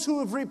only those who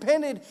have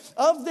repented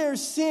of their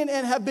sin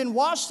and have been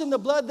washed in the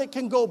blood that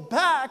can go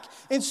back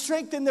and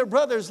strengthen their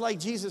brothers,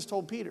 like Jesus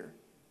told Peter.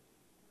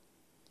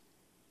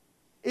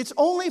 It's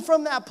only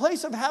from that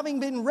place of having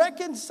been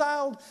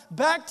reconciled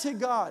back to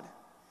God,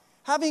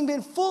 having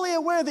been fully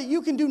aware that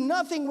you can do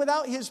nothing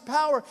without His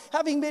power,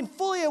 having been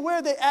fully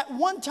aware that at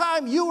one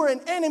time you were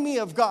an enemy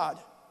of God.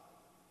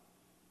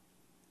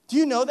 Do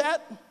you know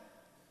that?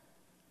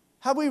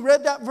 Have we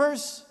read that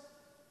verse?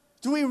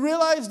 Do we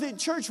realize that,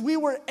 church, we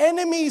were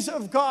enemies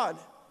of God?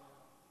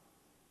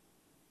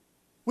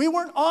 We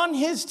weren't on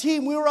His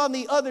team, we were on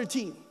the other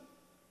team.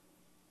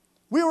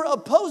 We were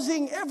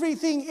opposing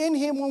everything in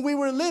Him when we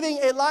were living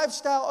a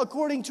lifestyle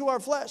according to our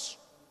flesh.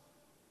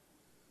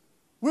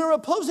 We were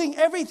opposing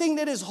everything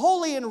that is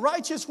holy and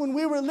righteous when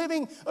we were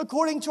living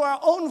according to our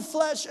own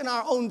flesh and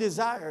our own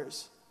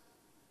desires.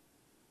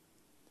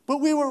 But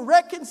we were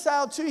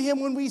reconciled to Him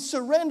when we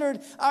surrendered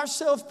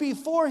ourselves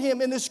before Him.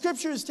 And the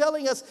Scripture is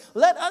telling us,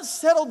 let us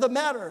settle the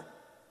matter.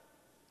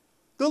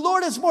 The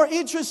Lord is more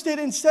interested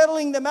in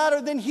settling the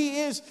matter than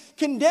He is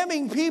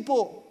condemning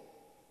people.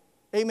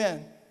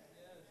 Amen.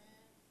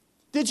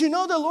 Did you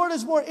know the Lord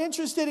is more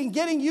interested in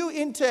getting you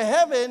into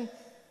heaven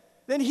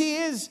than He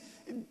is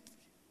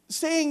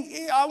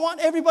saying, I want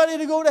everybody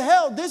to go to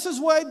hell? This is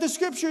why the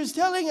Scripture is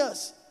telling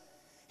us.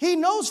 He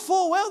knows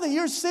full well that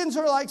your sins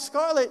are like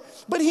scarlet,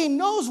 but He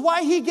knows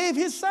why He gave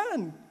His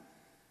Son.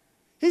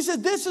 He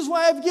said, this is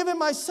why I've given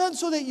my Son,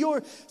 so that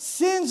your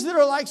sins that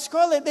are like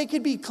scarlet, they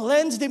could be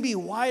cleansed and be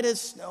white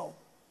as snow.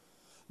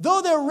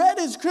 Though they're red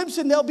as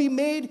crimson, they'll be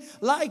made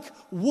like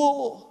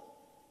wool.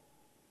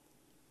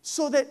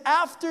 So that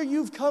after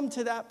you've come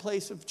to that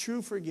place of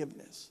true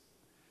forgiveness,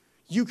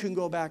 you can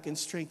go back and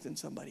strengthen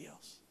somebody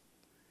else.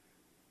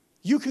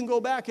 You can go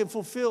back and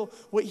fulfill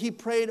what He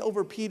prayed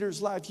over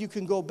Peter's life. You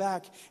can go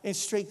back and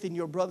strengthen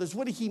your brothers.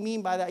 What did He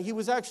mean by that? He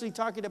was actually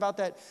talking about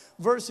that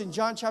verse in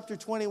John chapter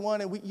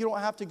 21. And you don't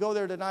have to go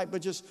there tonight,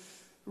 but just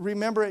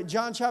remember it.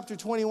 John chapter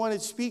 21,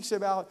 it speaks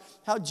about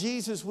how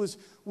Jesus was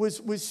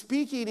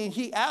speaking, and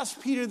He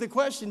asked Peter the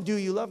question, do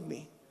you love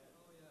me?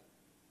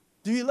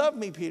 Do you love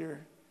me,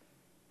 Peter?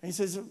 And He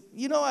says,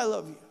 you know I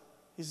love you.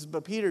 He says,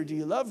 but Peter, do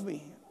you love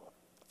me?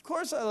 Of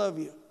course I love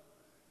you.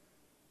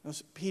 No,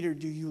 Peter,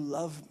 do you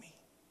love me?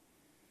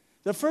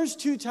 The first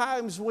two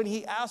times when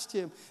He asked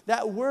him,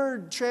 that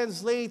word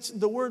translates,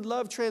 the word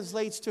love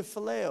translates to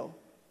phileo,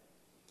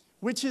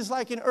 which is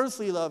like an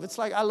earthly love. It's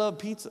like I love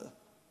pizza.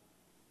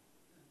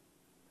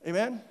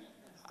 Amen?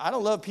 I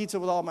don't love pizza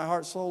with all my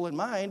heart, soul, and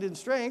mind and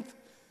strength,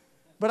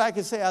 but I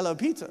can say I love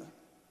pizza,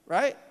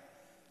 right?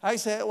 I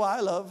say, well,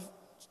 I love,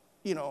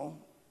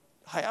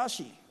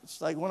 Hayashi.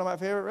 It's like one of my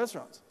favorite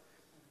restaurants.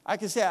 I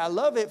can say I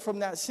love it from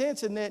that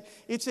sense, and that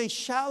it's a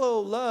shallow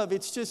love.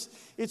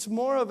 It's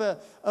more of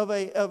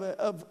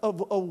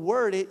a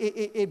word.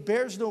 It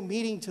bears no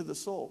meaning to the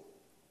soul.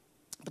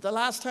 But the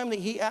last time that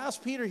He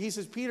asked Peter, He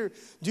says, Peter,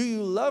 do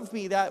you love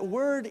me? That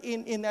word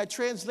in that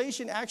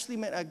translation actually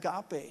meant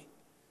agape.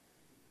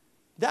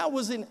 That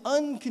was an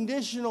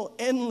unconditional,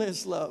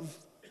 endless love.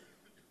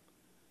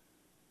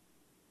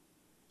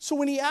 So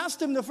when He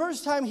asked him the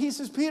first time, He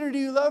says, Peter, do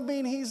you love me?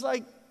 And he's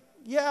like,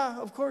 yeah,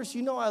 of course,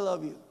 you know I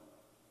love you.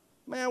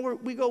 Man,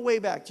 we go way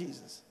back,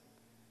 Jesus.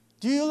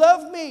 Do you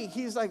love me?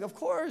 He's like, of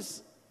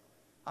course.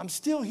 I'm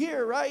still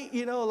here, right?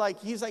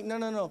 He's like,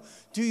 no.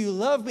 Do you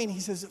love me? And He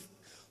says,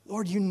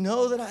 Lord, you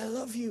know that I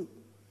love you.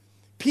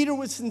 Peter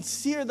was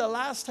sincere the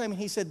last time, and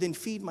he said, then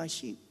feed my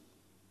sheep.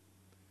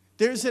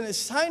 There's an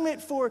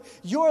assignment for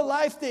your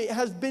life that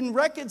has been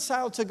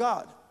reconciled to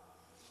God.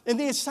 And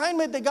the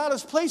assignment that God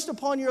has placed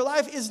upon your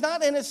life is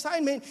not an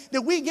assignment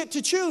that we get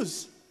to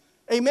choose.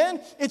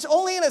 Amen? It's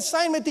only an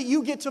assignment that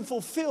you get to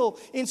fulfill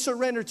in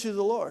surrender to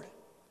the Lord.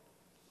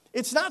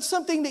 It's not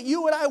something that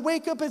you and I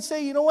wake up and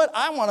say, you know what,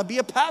 I want to be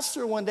a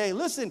pastor one day.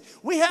 Listen,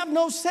 we have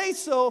no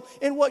say-so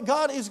in what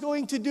God is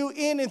going to do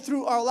in and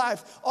through our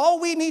life.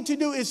 All we need to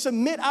do is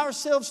submit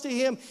ourselves to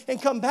Him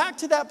and come back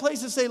to that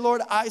place and say,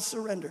 Lord, I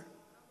surrender.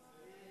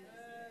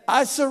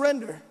 I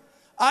surrender.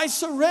 I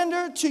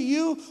surrender to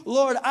you,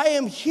 Lord. I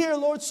am here,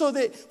 Lord, so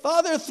that,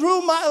 Father,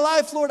 through my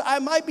life, Lord, I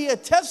might be a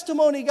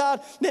testimony,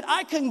 God, that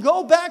I can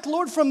go back,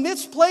 Lord, from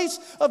this place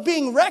of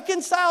being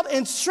reconciled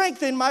and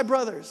strengthen my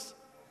brothers.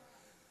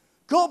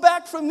 Go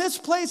back from this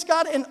place,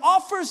 God, and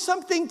offer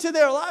something to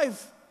their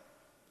life.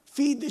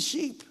 Feed the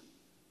sheep.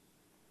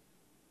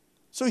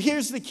 So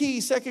here's the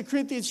key. 2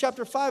 Corinthians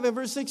chapter 5 and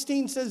verse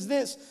 16 says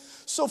this.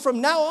 So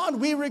from now on,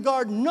 we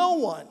regard no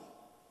one.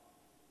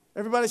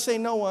 Everybody say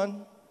no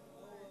one.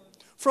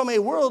 From a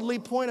worldly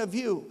point of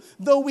view.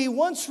 Though we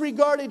once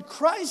regarded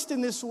Christ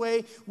in this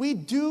way, we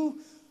do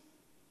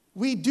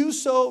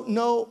so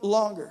no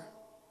longer.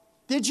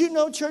 Did you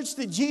know, church,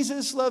 that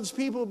Jesus loves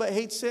people but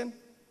hates sin?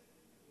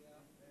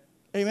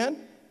 Amen?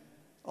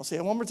 I'll say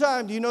it one more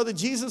time. Do you know that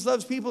Jesus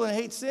loves people and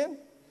hates sin?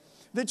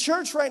 The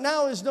church right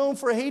now is known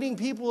for hating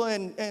people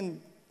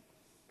and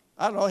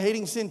I don't know,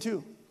 hating sin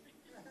too.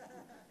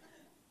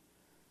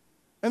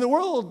 And the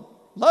world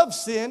loves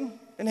sin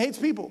and hates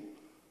people.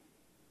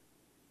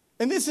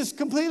 And this is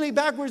completely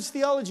backwards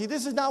theology.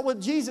 This is not what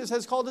Jesus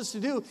has called us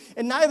to do.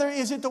 And neither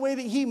is it the way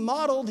that He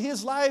modeled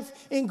His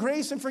life in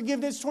grace and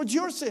forgiveness towards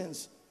your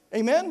sins.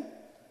 Amen?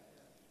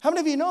 How many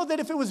of you know that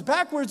if it was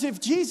backwards,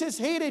 if Jesus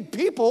hated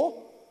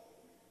people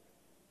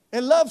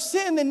and loved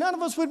sin, then none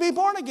of us would be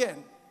born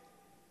again?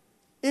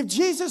 If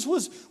Jesus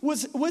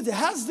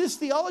has this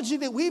theology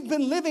that we've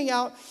been living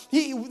out,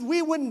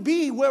 we wouldn't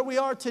be where we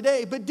are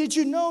today. But did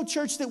you know,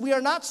 church, that we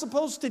are not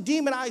supposed to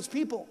demonize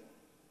people?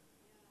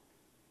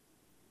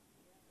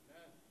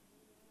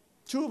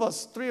 2 of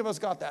us, 3 of us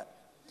got that.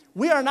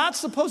 We are not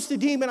supposed to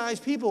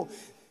demonize people.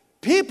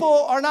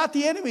 People are not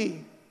the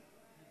enemy.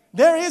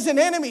 There is an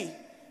enemy,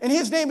 and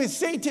his name is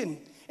Satan.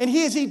 And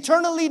he is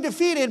eternally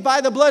defeated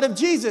by the blood of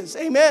Jesus.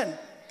 Amen.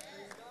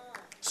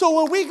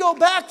 So when we go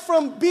back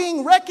from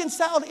being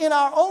reconciled in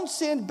our own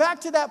sin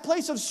back to that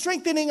place of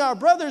strengthening our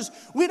brothers,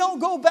 we don't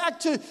go back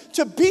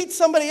to beat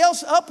somebody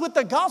else up with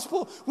the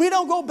gospel. We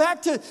don't go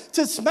back to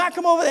smack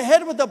them over the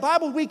head with the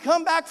Bible. We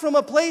come back from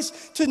a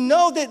place to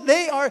know that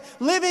they are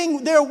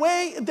living their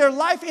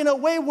life in a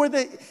way where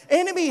the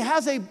enemy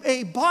has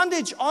a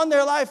bondage on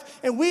their life,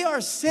 and we are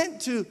sent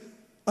to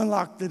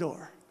unlock the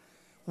door.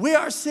 We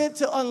are sent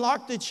to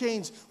unlock the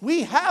chains.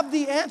 We have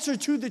the answer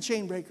to the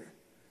chain breaker.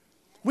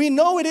 We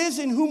know it is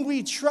in whom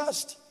we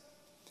trust.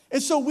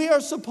 And so we are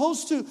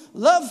supposed to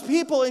love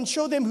people and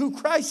show them who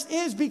Christ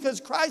is,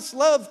 because Christ's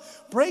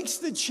love breaks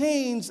the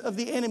chains of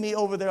the enemy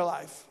over their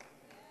life.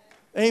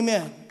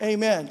 Amen.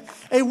 Amen.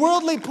 A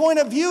worldly point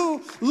of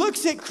view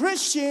looks at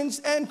Christians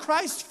and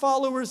Christ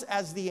followers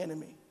as the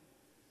enemy.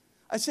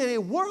 I said a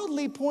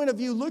worldly point of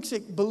view looks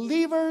at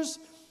believers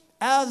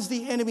as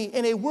the enemy.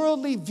 And a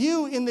worldly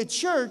view in the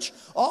church,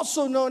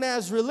 also known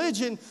as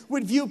religion,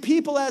 would view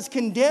people as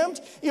condemned,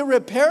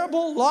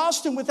 irreparable,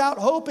 lost, and without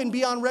hope and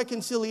beyond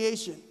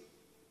reconciliation.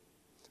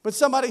 But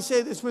somebody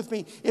say this with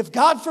me. If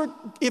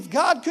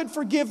God could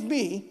forgive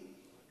me,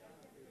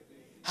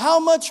 how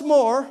much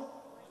more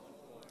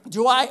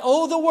do I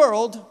owe the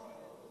world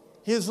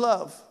His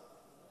love?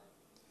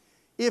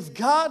 If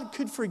God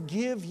could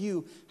forgive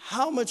you,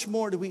 how much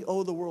more do we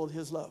owe the world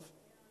His love?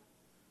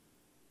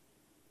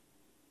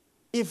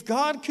 If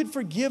God could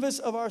forgive us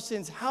of our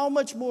sins, how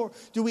much more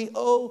do we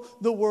owe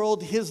the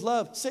world His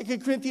love? 2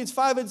 Corinthians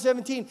 5 and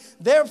 17.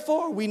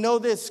 Therefore, we know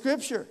this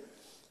scripture.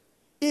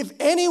 If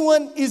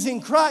anyone is in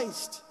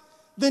Christ,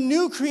 the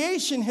new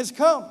creation has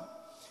come.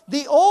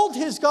 The old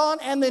has gone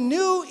and the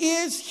new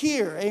is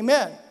here.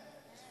 Amen.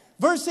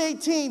 Verse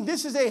 18,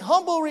 this is a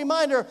humble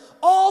reminder.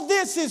 All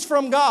this is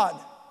from God.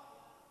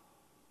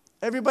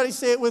 Everybody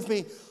say it with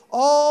me.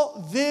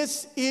 All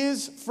this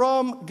is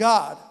from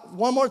God.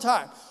 One more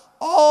time.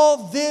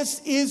 All this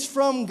is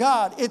from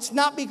God. It's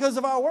not because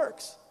of our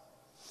works.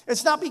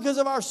 It's not because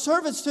of our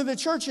service to the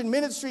church and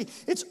ministry.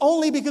 It's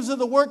only because of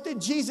the work that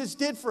Jesus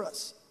did for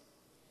us.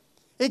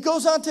 It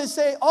goes on to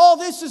say, all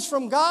this is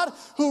from God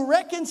who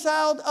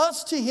reconciled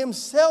us to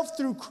Himself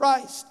through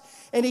Christ.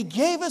 And He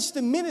gave us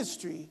the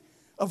ministry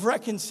of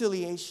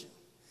reconciliation.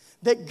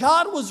 That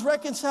God was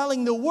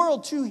reconciling the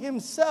world to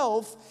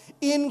Himself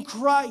in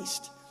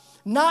Christ.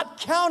 Not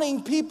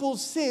counting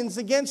people's sins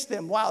against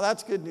them. Wow,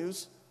 that's good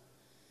news.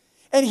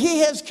 And He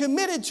has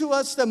committed to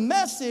us the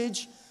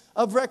message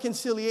of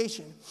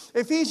reconciliation.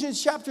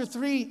 Ephesians chapter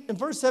 3 and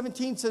verse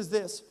 17 says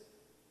this.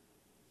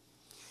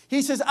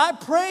 He says, I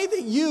pray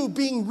that you,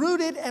 being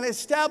rooted and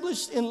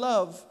established in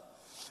love,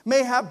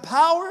 may have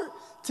power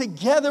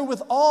together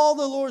with all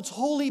the Lord's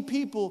holy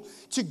people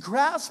to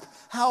grasp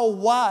how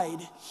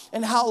wide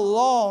and how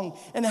long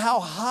and how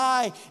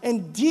high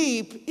and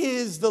deep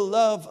is the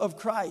love of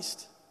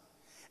Christ.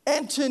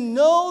 And to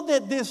know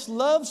that this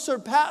love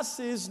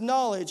surpasses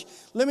knowledge.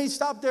 Let me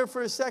stop there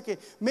for a second.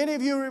 Many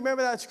of you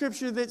remember that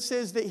scripture that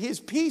says that his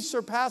peace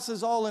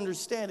surpasses all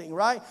understanding,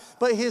 right?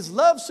 But his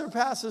love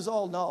surpasses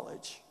all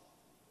knowledge.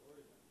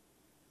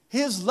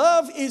 His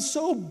love is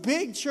so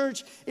big,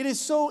 church. It is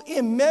so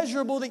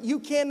immeasurable that you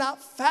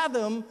cannot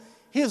fathom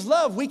his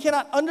love. We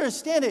cannot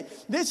understand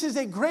it. This is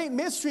a great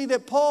mystery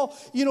that Paul,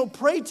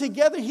 prayed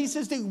together. He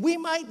says that we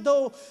might,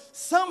 though,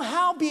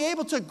 somehow be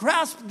able to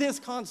grasp this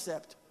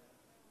concept.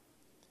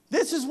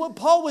 This is what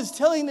Paul was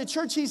telling the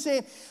church. He's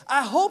saying,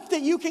 I hope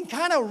that you can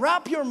kind of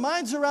wrap your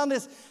minds around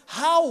this.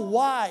 How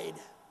wide,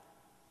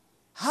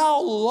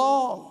 how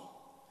long,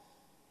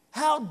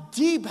 how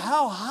deep,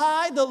 how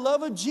high the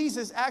love of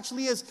Jesus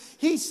actually is.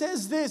 He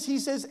says this, he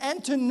says,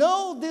 and to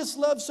know this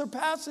love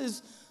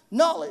surpasses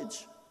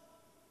knowledge.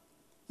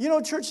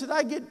 Church, that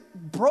I get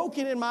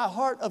broken in my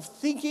heart of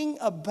thinking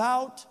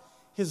about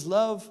his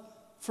love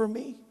for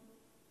me.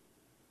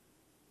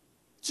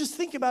 Just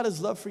think about his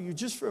love for you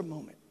just for a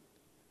moment.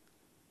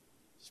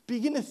 Just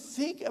begin to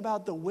think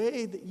about the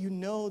way that you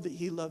know that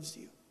he loves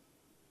you.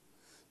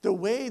 The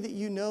way that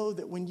you know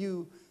that when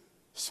you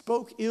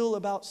spoke ill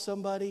about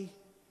somebody,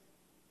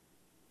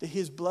 that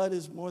his blood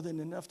is more than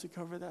enough to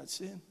cover that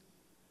sin.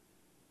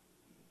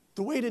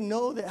 The way to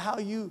know that how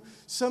you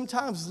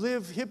sometimes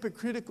live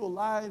hypocritical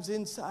lives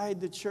inside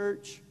the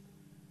church.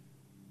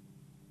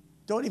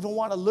 Don't even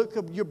want to look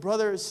at your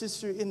brother or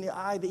sister in the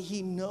eye, that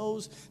he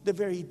knows the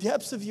very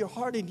depths of your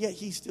heart and yet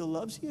he still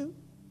loves you.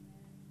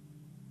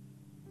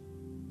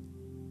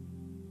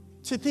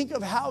 To think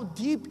of how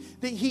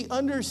deep that he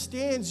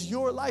understands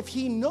your life.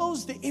 He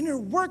knows the inner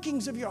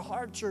workings of your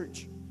heart,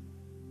 church.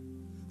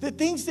 The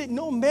things that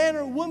no man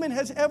or woman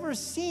has ever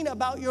seen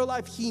about your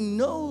life, he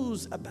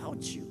knows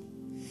about you.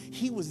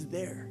 He was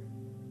there.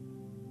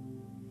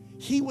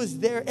 He was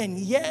there, and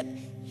yet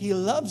he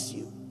loves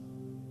you.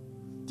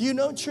 Do you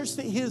know, church,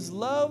 that his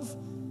love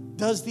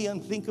does the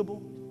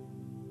unthinkable?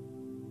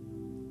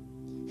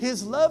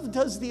 His love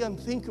does the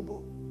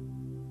unthinkable.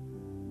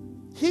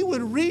 He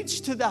would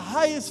reach to the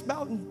highest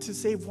mountain to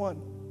save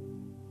one.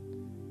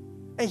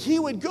 And he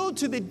would go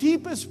to the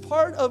deepest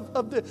part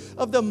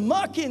of the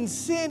muck and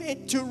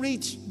sin to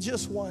reach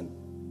just one.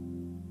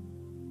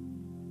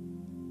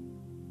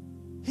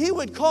 He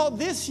would call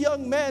this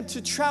young man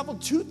to travel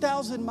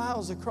 2,000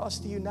 miles across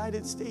the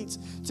United States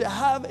to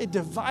have a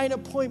divine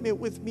appointment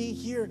with me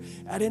here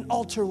at an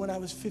altar when I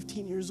was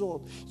 15 years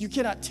old. You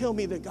cannot tell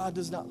me that God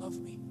does not love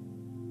me.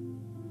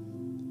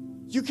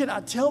 You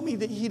cannot tell me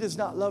that he does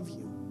not love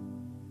you.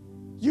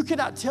 You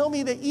cannot tell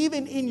me that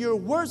even in your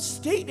worst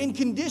state and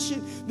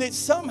condition, that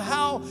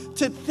somehow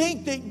to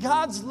think that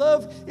God's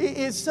love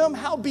is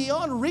somehow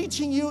beyond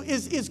reaching you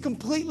is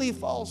completely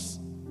false.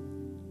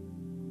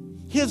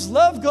 His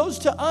love goes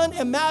to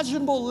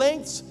unimaginable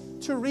lengths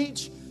to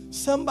reach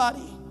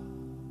somebody.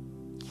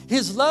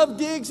 His love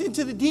digs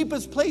into the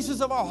deepest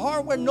places of our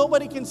heart where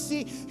nobody can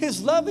see.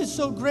 His love is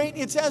so great,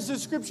 it's as the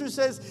scripture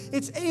says,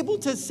 it's able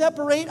to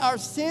separate our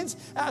sins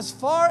as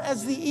far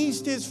as the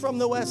east is from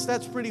the west.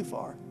 That's pretty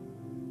far.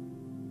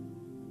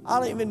 I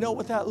don't even know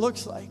what that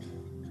looks like.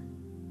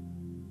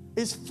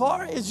 As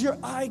far as your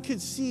eye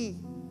could see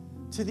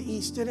to the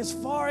east, and as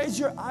far as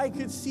your eye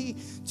could see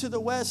to the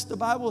west, the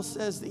Bible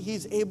says that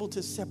he's able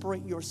to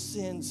separate your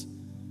sins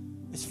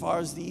as far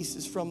as the east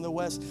is from the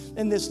west.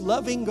 And this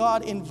loving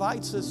God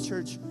invites us,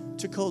 church,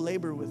 to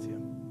co-labor with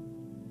him.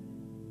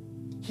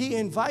 He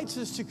invites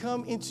us to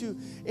come into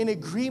an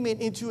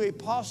agreement, into a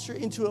posture,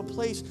 into a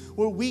place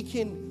where we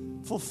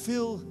can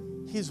fulfill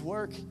his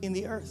work in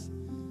the earth.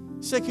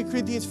 2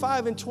 Corinthians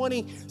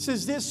 5:20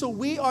 says this, so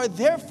we are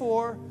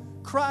therefore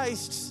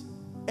Christ's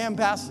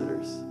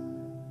ambassadors.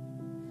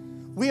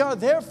 We are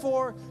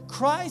therefore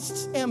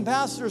Christ's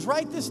ambassadors.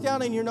 Write this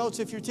down in your notes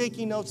if you're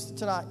taking notes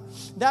tonight.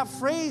 That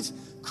phrase,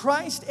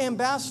 Christ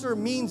ambassador,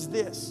 means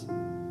this.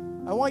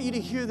 I want you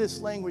to hear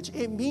this language.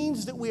 It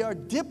means that we are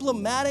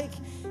diplomatic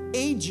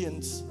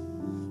agents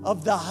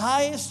of the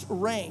highest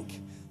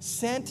rank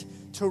sent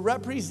to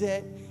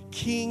represent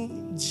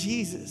King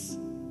Jesus.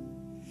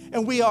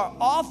 And we are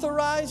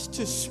authorized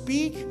to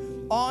speak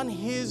on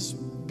his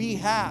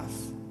behalf.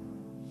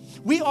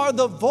 We are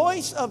the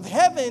voice of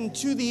heaven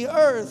to the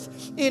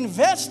earth,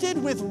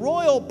 invested with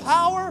royal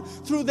power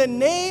through the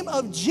name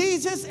of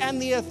Jesus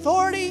and the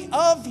authority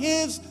of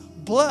his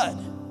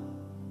blood.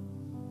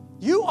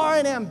 You are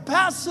an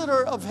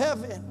ambassador of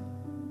heaven.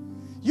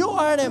 You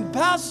are an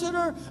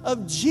ambassador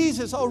of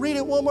Jesus. I'll read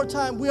it one more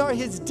time. We are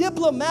his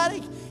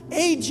diplomatic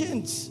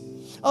agents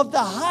of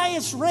the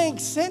highest rank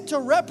sent to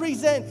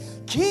represent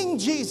King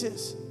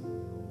Jesus.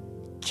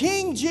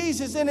 King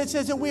Jesus, and it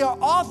says that we are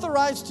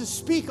authorized to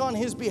speak on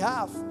his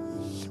behalf.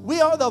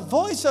 We are the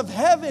voice of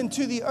heaven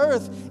to the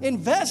earth,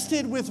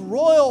 invested with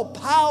royal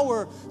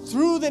power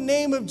through the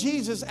name of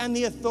Jesus and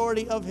the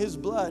authority of his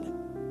blood.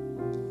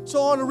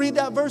 So I want to read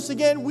that verse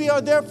again. We are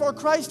therefore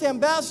Christ's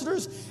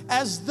ambassadors,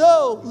 as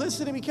though,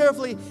 listen to me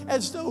carefully,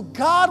 as though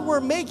God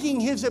were making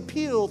his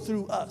appeal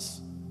through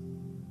us.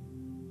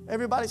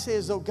 Everybody say,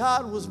 as though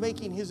God was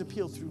making his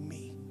appeal through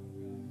me.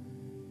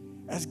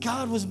 as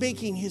God was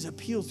making his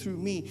appeal through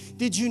me.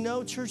 Did you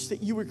know, church,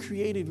 that you were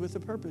created with a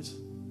purpose?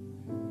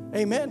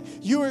 Amen.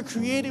 You were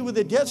created with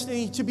a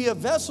destiny to be a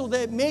vessel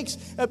that makes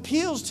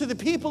appeals to the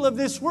people of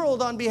this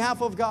world on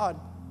behalf of God.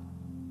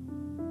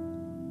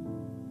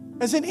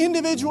 As an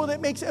individual that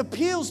makes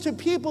appeals to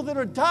people that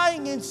are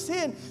dying in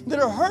sin, that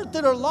are hurt,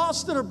 that are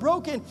lost, that are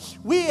broken,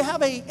 we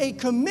have a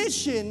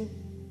commission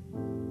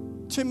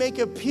to make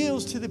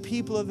appeals to the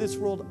people of this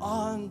world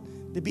on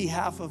the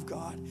behalf of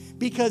God.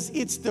 Because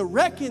it's the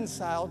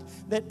reconciled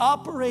that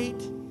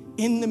operate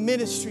in the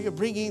ministry of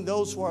bringing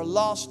those who are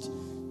lost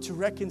to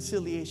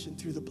reconciliation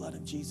through the blood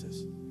of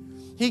Jesus.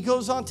 He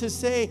goes on to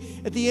say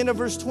at the end of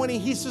verse 20,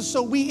 he says,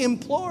 so we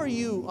implore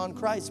you on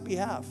Christ's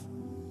behalf,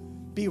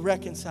 be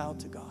reconciled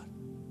to God.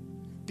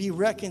 Be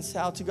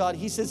reconciled to God.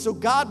 He says, so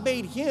God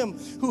made him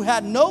who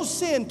had no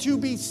sin to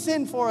be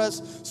sin for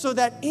us, so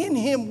that in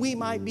him we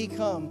might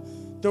become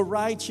the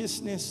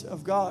righteousness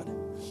of God.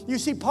 You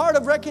see, part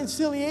of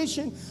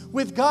reconciliation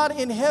with God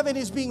in heaven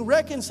is being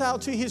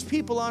reconciled to his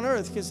people on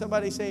earth. Can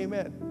somebody say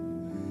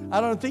amen? I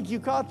don't think you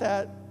caught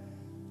that.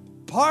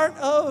 Part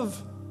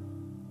of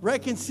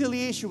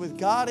reconciliation with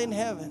God in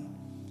heaven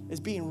is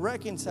being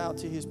reconciled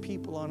to his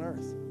people on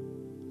earth.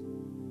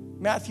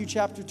 Matthew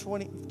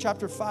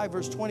chapter 5,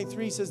 verse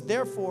 23 says,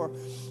 therefore,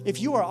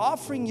 if you are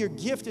offering your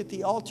gift at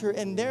the altar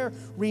and there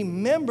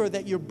remember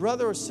that your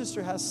brother or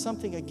sister has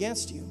something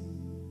against you,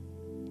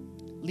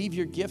 leave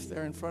your gift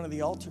there in front of the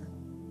altar.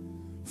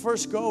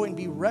 First go and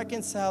be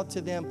reconciled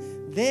to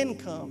them, then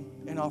come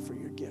and offer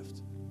your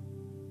gift.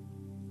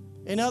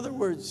 In other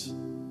words,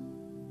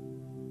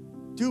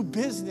 do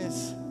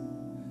business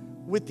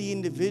with the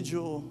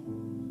individual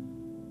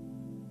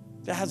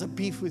that has a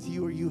beef with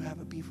you or you have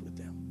a beef with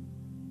them.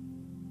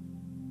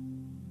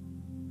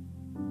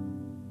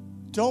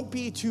 Don't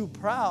be too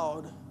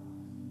proud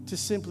to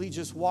simply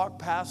just walk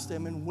past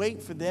them and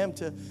wait for them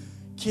to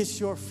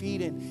kiss your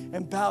feet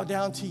and bow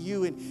down to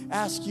you and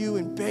ask you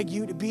and beg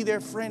you to be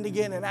their friend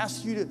again and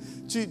ask you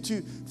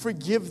to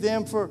forgive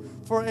them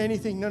for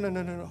anything.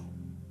 No.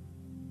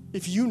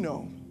 If you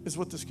know, is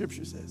what the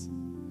scripture says.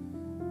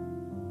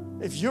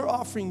 If you're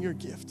offering your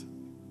gift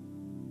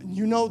and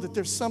you know that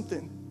there's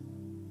something,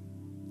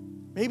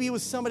 maybe it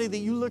was somebody that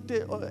you looked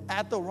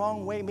at the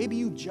wrong way. Maybe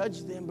you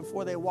judged them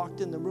before they walked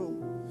in the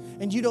room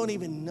and you don't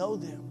even know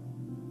them.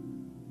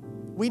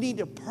 We need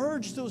to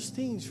purge those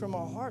things from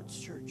our hearts,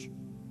 church.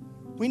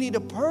 We need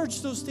to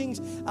purge those things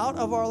out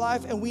of our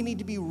life, and we need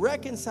to be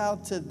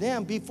reconciled to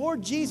them. Before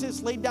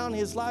Jesus laid down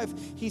his life,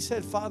 he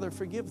said, Father,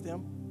 forgive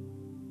them.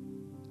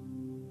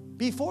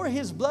 Before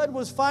his blood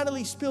was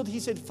finally spilled, he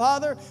said,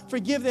 Father,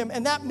 forgive them.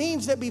 And that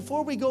means that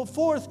before we go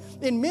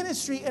forth in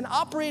ministry and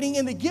operating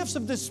in the gifts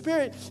of the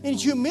Spirit, in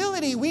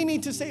humility, we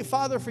need to say,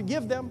 Father,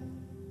 forgive them.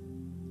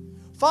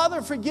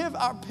 Father, forgive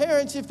our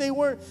parents if they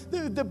weren't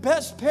the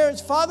best parents.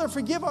 Father,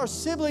 forgive our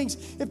siblings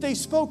if they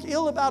spoke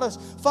ill about us.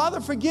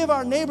 Father, forgive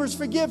our neighbors.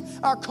 Forgive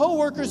our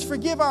coworkers.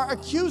 Forgive our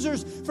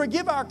accusers.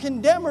 Forgive our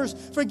condemners.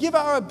 Forgive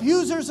our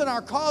abusers and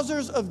our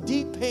causers of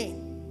deep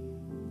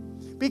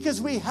pain.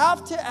 Because we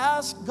have to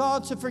ask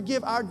God to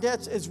forgive our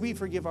debts as we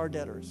forgive our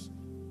debtors.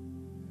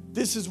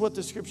 This is what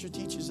the scripture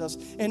teaches us.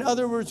 In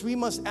other words, we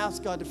must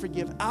ask God to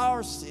forgive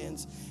our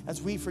sins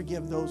as we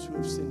forgive those who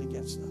have sinned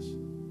against us.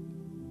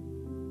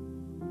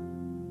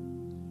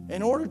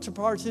 In order to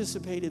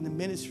participate in the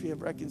ministry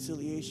of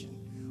reconciliation,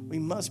 we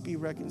must be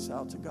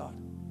reconciled to God.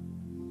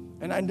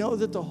 And I know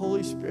that the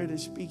Holy Spirit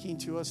is speaking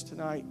to us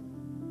tonight,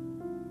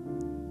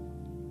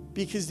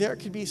 because there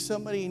could be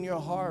somebody in your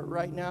heart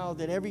right now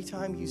that every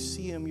time you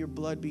see him, your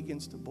blood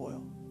begins to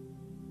boil.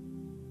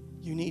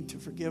 You need to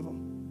forgive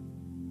them.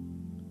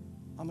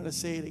 I'm going to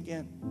say it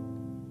again.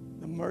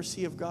 The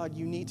mercy of God,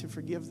 you need to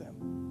forgive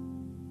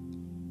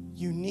them.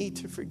 You need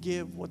to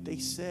forgive what they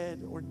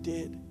said or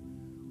did,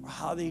 or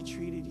how they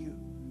treated you.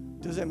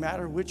 Doesn't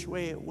matter which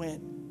way it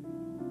went.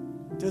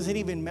 Doesn't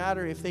even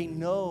matter if they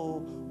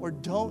know or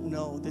don't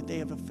know that they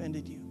have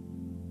offended you.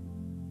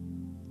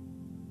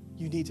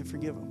 You need to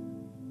forgive them.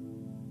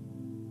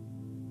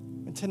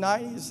 And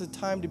tonight is the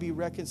time to be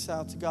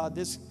reconciled to God.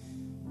 This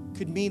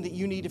could mean that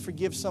you need to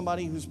forgive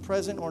somebody who's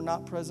present or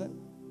not present,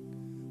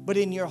 but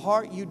in your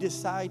heart you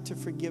decide to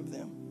forgive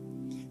them.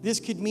 This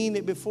could mean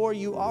that before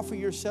you offer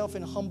yourself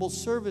in humble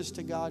service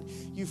to God,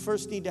 you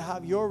first need to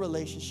have your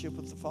relationship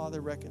with the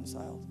Father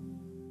reconciled.